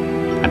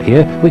 And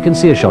here we can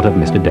see a shot of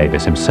Mr.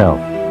 Davis himself.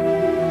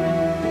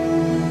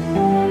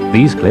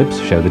 These clips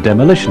show the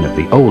demolition of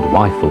the old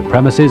Wifeful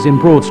premises in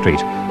Broad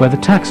Street, where the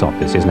tax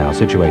office is now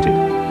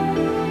situated.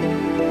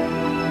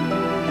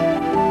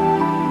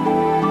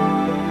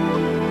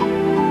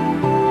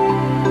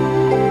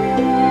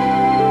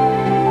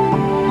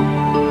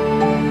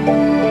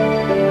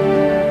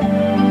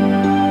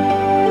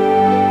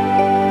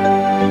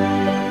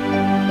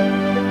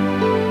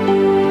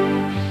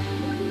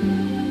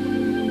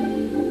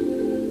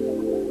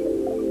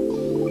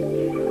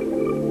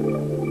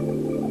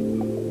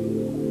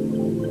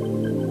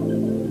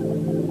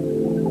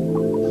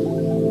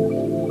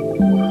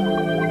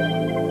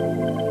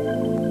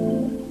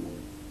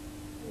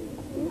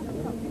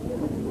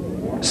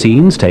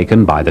 Scenes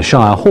taken by the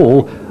Shire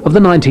Hall of the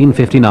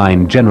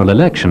 1959 general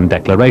election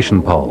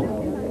declaration poll.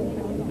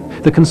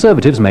 The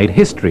Conservatives made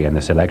history in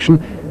this election,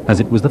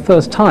 as it was the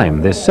first time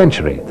this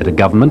century that a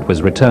government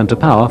was returned to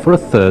power for a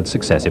third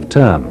successive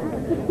term.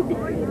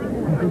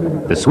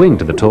 The swing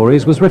to the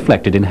Tories was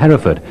reflected in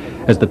Hereford,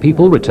 as the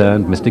people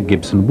returned Mr.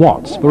 Gibson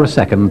Watts for a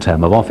second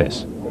term of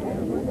office.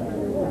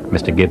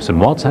 Mr. Gibson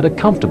Watts had a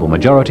comfortable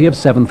majority of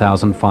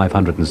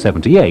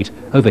 7,578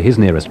 over his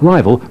nearest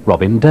rival,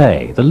 Robin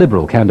Day, the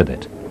Liberal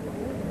candidate.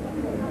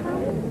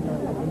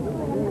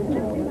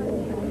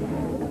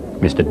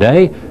 Mr.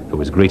 Day, who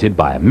was greeted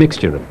by a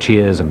mixture of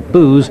cheers and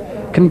boos,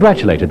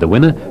 congratulated the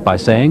winner by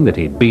saying that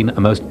he had been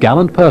a most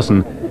gallant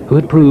person who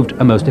had proved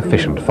a most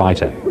efficient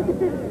fighter.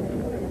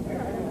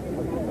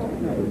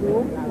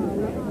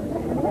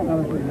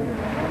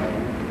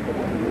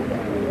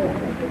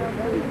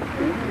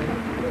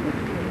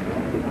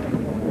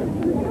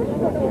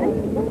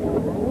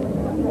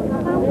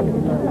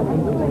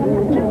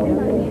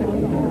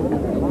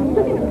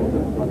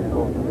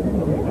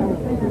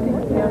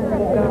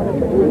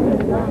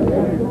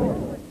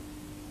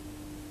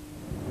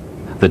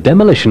 The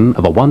demolition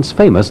of a once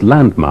famous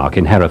landmark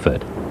in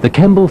Hereford, the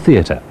Kemble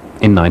Theatre,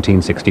 in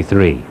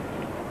 1963.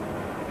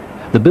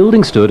 The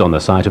building stood on the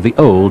site of the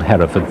old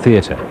Hereford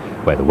Theatre,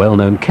 where the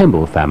well-known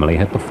Kemble family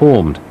had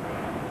performed.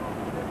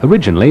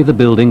 Originally, the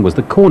building was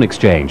the Corn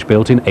Exchange,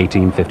 built in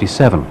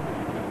 1857.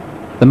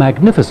 The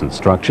magnificent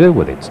structure,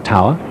 with its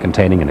tower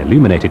containing an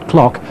illuminated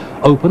clock,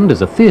 opened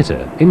as a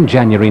theatre in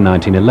January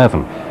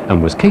 1911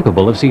 and was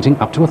capable of seating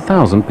up to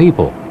 1,000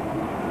 people.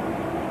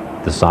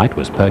 The site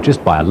was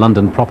purchased by a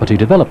London property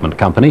development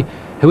company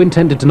who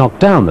intended to knock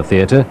down the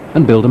theatre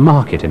and build a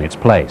market in its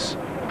place.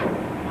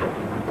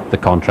 The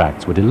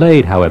contracts were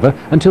delayed, however,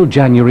 until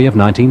January of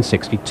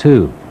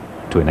 1962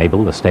 to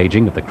enable the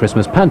staging of the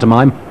Christmas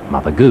pantomime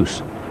Mother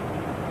Goose.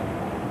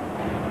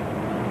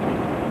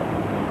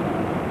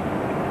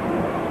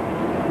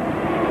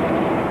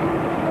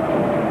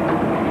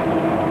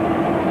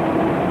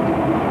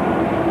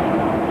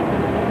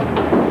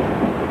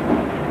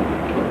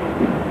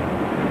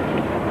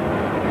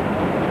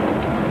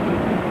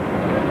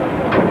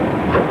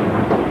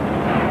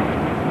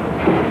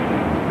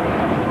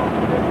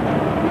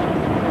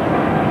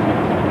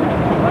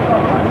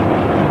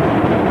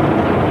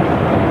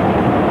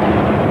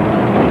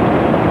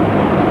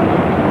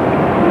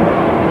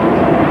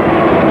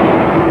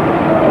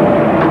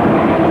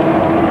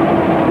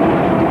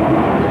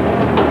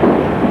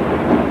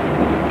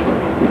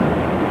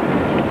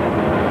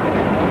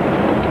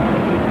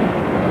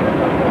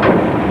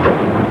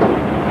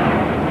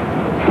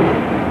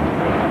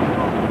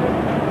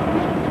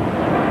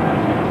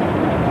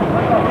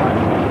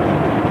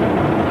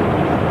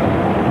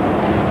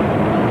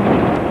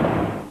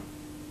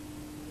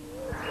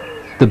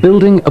 The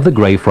building of the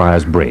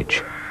Greyfriars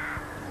Bridge.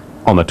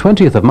 On the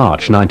 20th of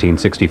March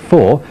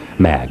 1964,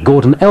 Mayor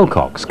Gordon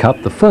Elcox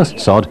cut the first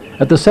sod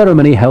at the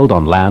ceremony held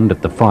on land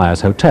at the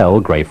Friars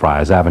Hotel,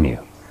 Greyfriars Avenue.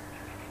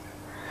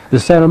 The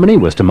ceremony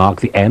was to mark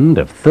the end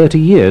of 30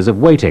 years of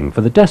waiting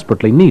for the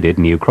desperately needed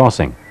new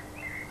crossing.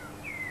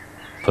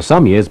 For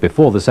some years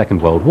before the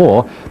Second World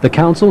War, the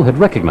council had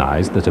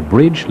recognized that a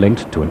bridge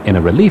linked to an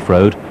inner relief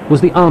road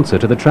was the answer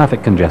to the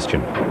traffic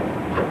congestion.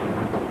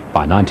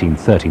 By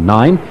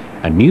 1939,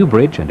 a new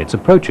bridge and its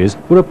approaches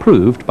were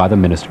approved by the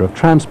Minister of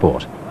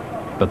Transport,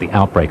 but the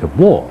outbreak of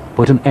war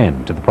put an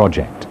end to the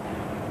project.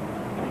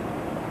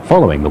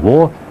 Following the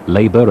war,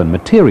 labour and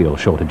material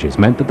shortages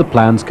meant that the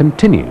plans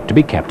continued to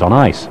be kept on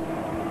ice.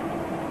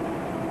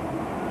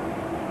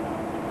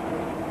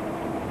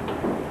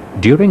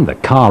 During the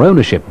car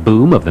ownership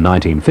boom of the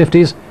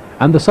 1950s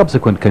and the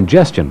subsequent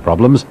congestion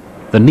problems,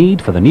 the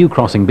need for the new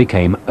crossing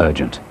became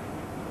urgent.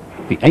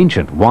 The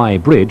ancient Wye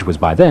Bridge was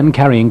by then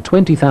carrying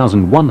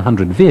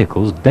 20,100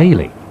 vehicles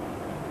daily.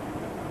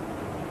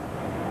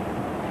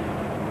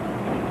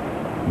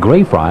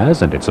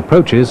 Greyfriars and its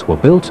approaches were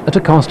built at a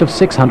cost of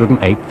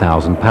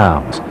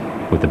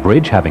 £608,000, with the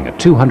bridge having a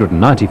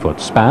 290-foot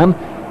span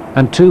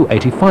and two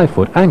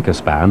 85-foot anchor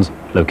spans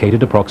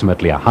located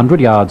approximately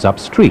 100 yards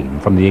upstream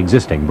from the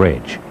existing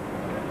bridge.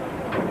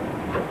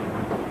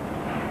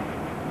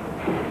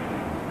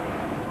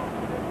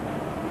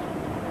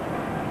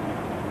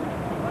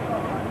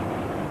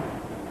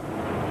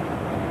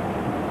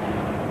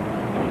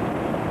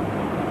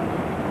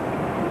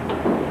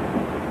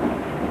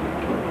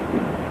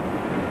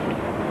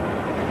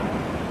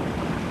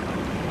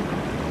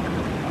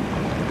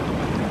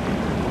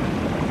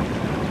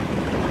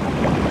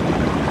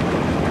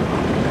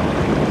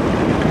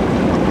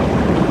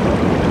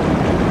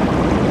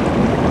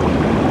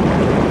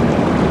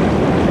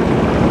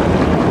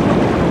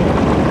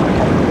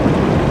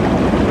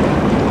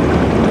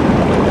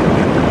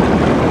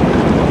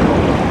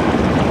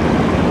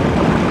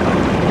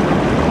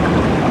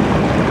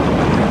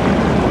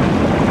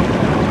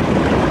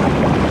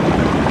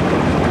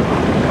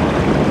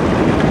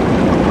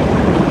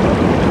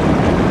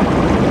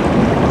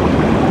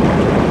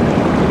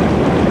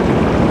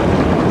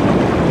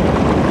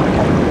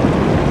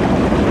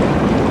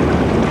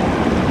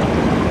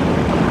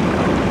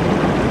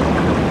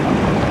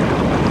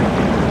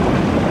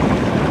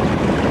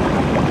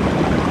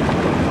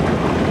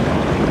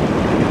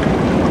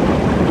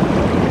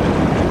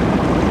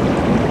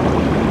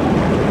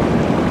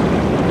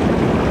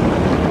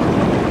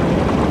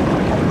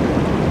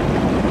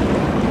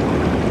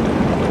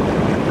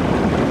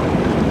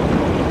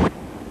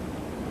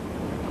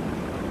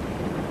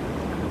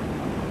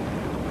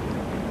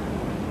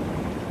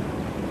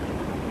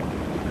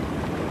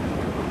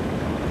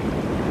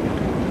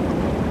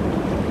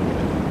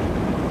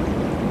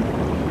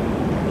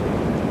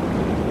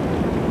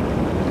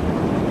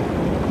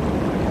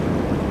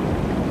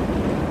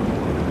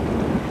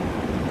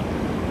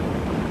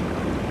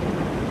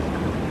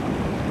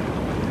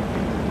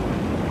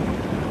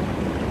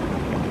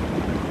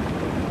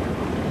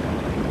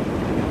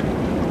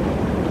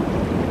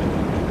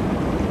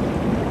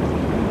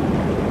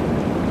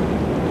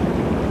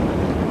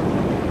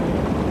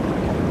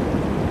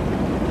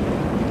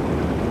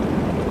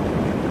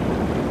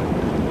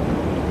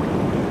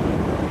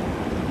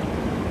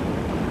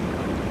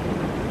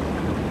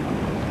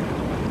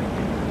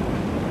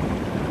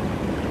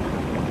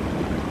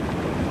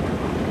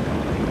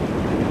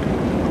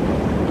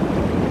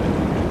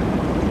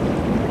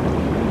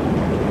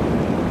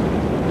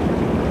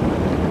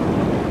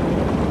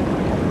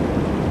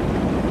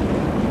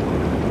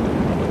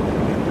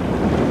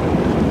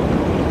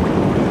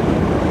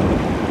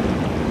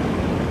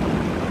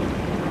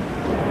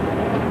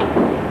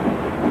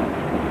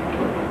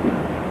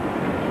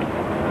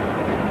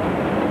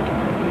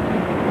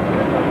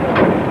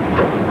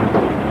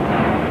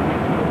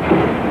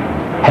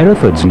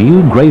 Hereford's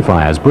new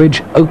Greyfriars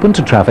Bridge opened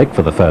to traffic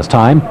for the first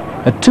time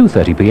at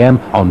 2:30 p.m.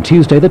 on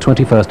Tuesday the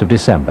 21st of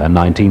December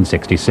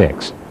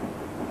 1966.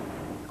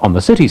 On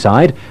the city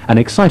side, an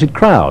excited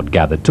crowd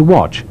gathered to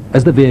watch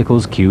as the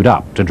vehicles queued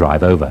up to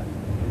drive over.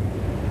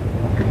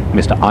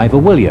 Mr. Ivor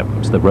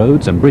Williams, the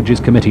Roads and Bridges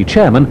Committee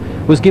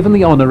chairman, was given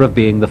the honour of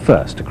being the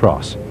first to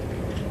cross.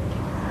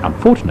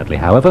 Unfortunately,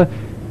 however,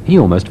 he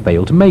almost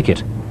failed to make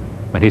it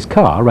when his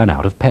car ran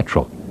out of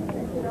petrol.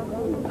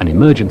 An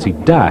emergency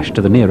dash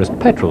to the nearest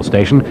petrol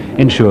station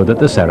ensured that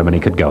the ceremony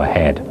could go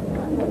ahead.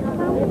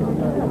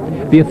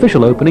 The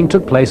official opening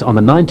took place on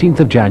the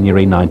 19th of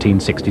January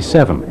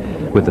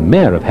 1967, with the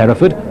Mayor of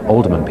Hereford,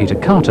 Alderman Peter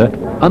Carter,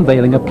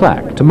 unveiling a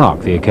plaque to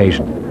mark the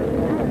occasion.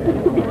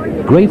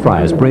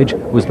 Greyfriars Bridge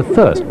was the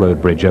first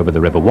road bridge over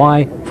the River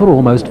Wye for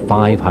almost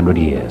 500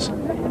 years.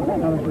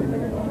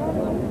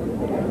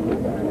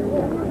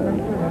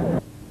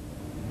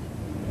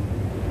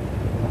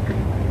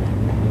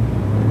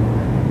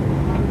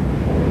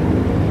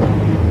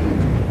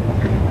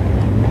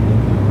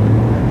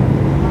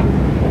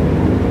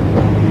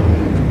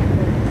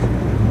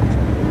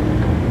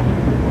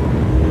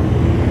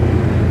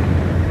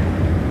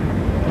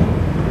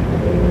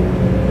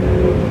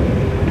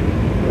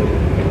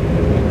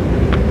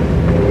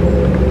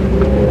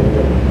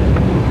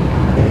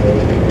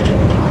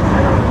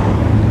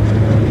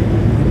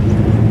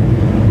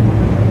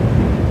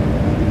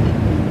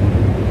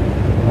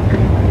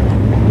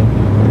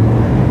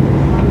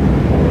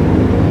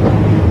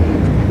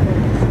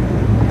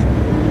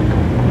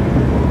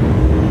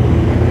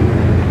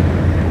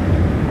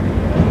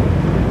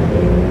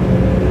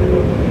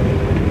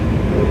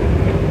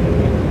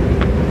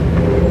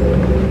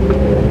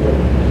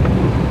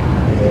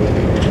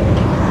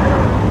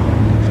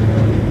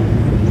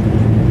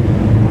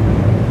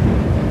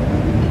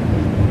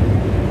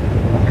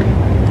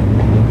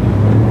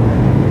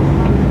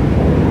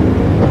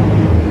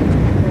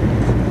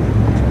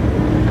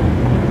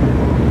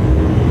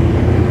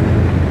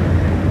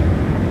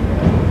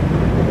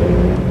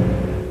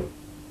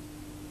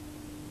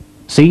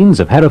 Scenes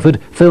of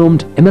Hereford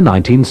filmed in the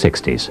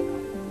 1960s.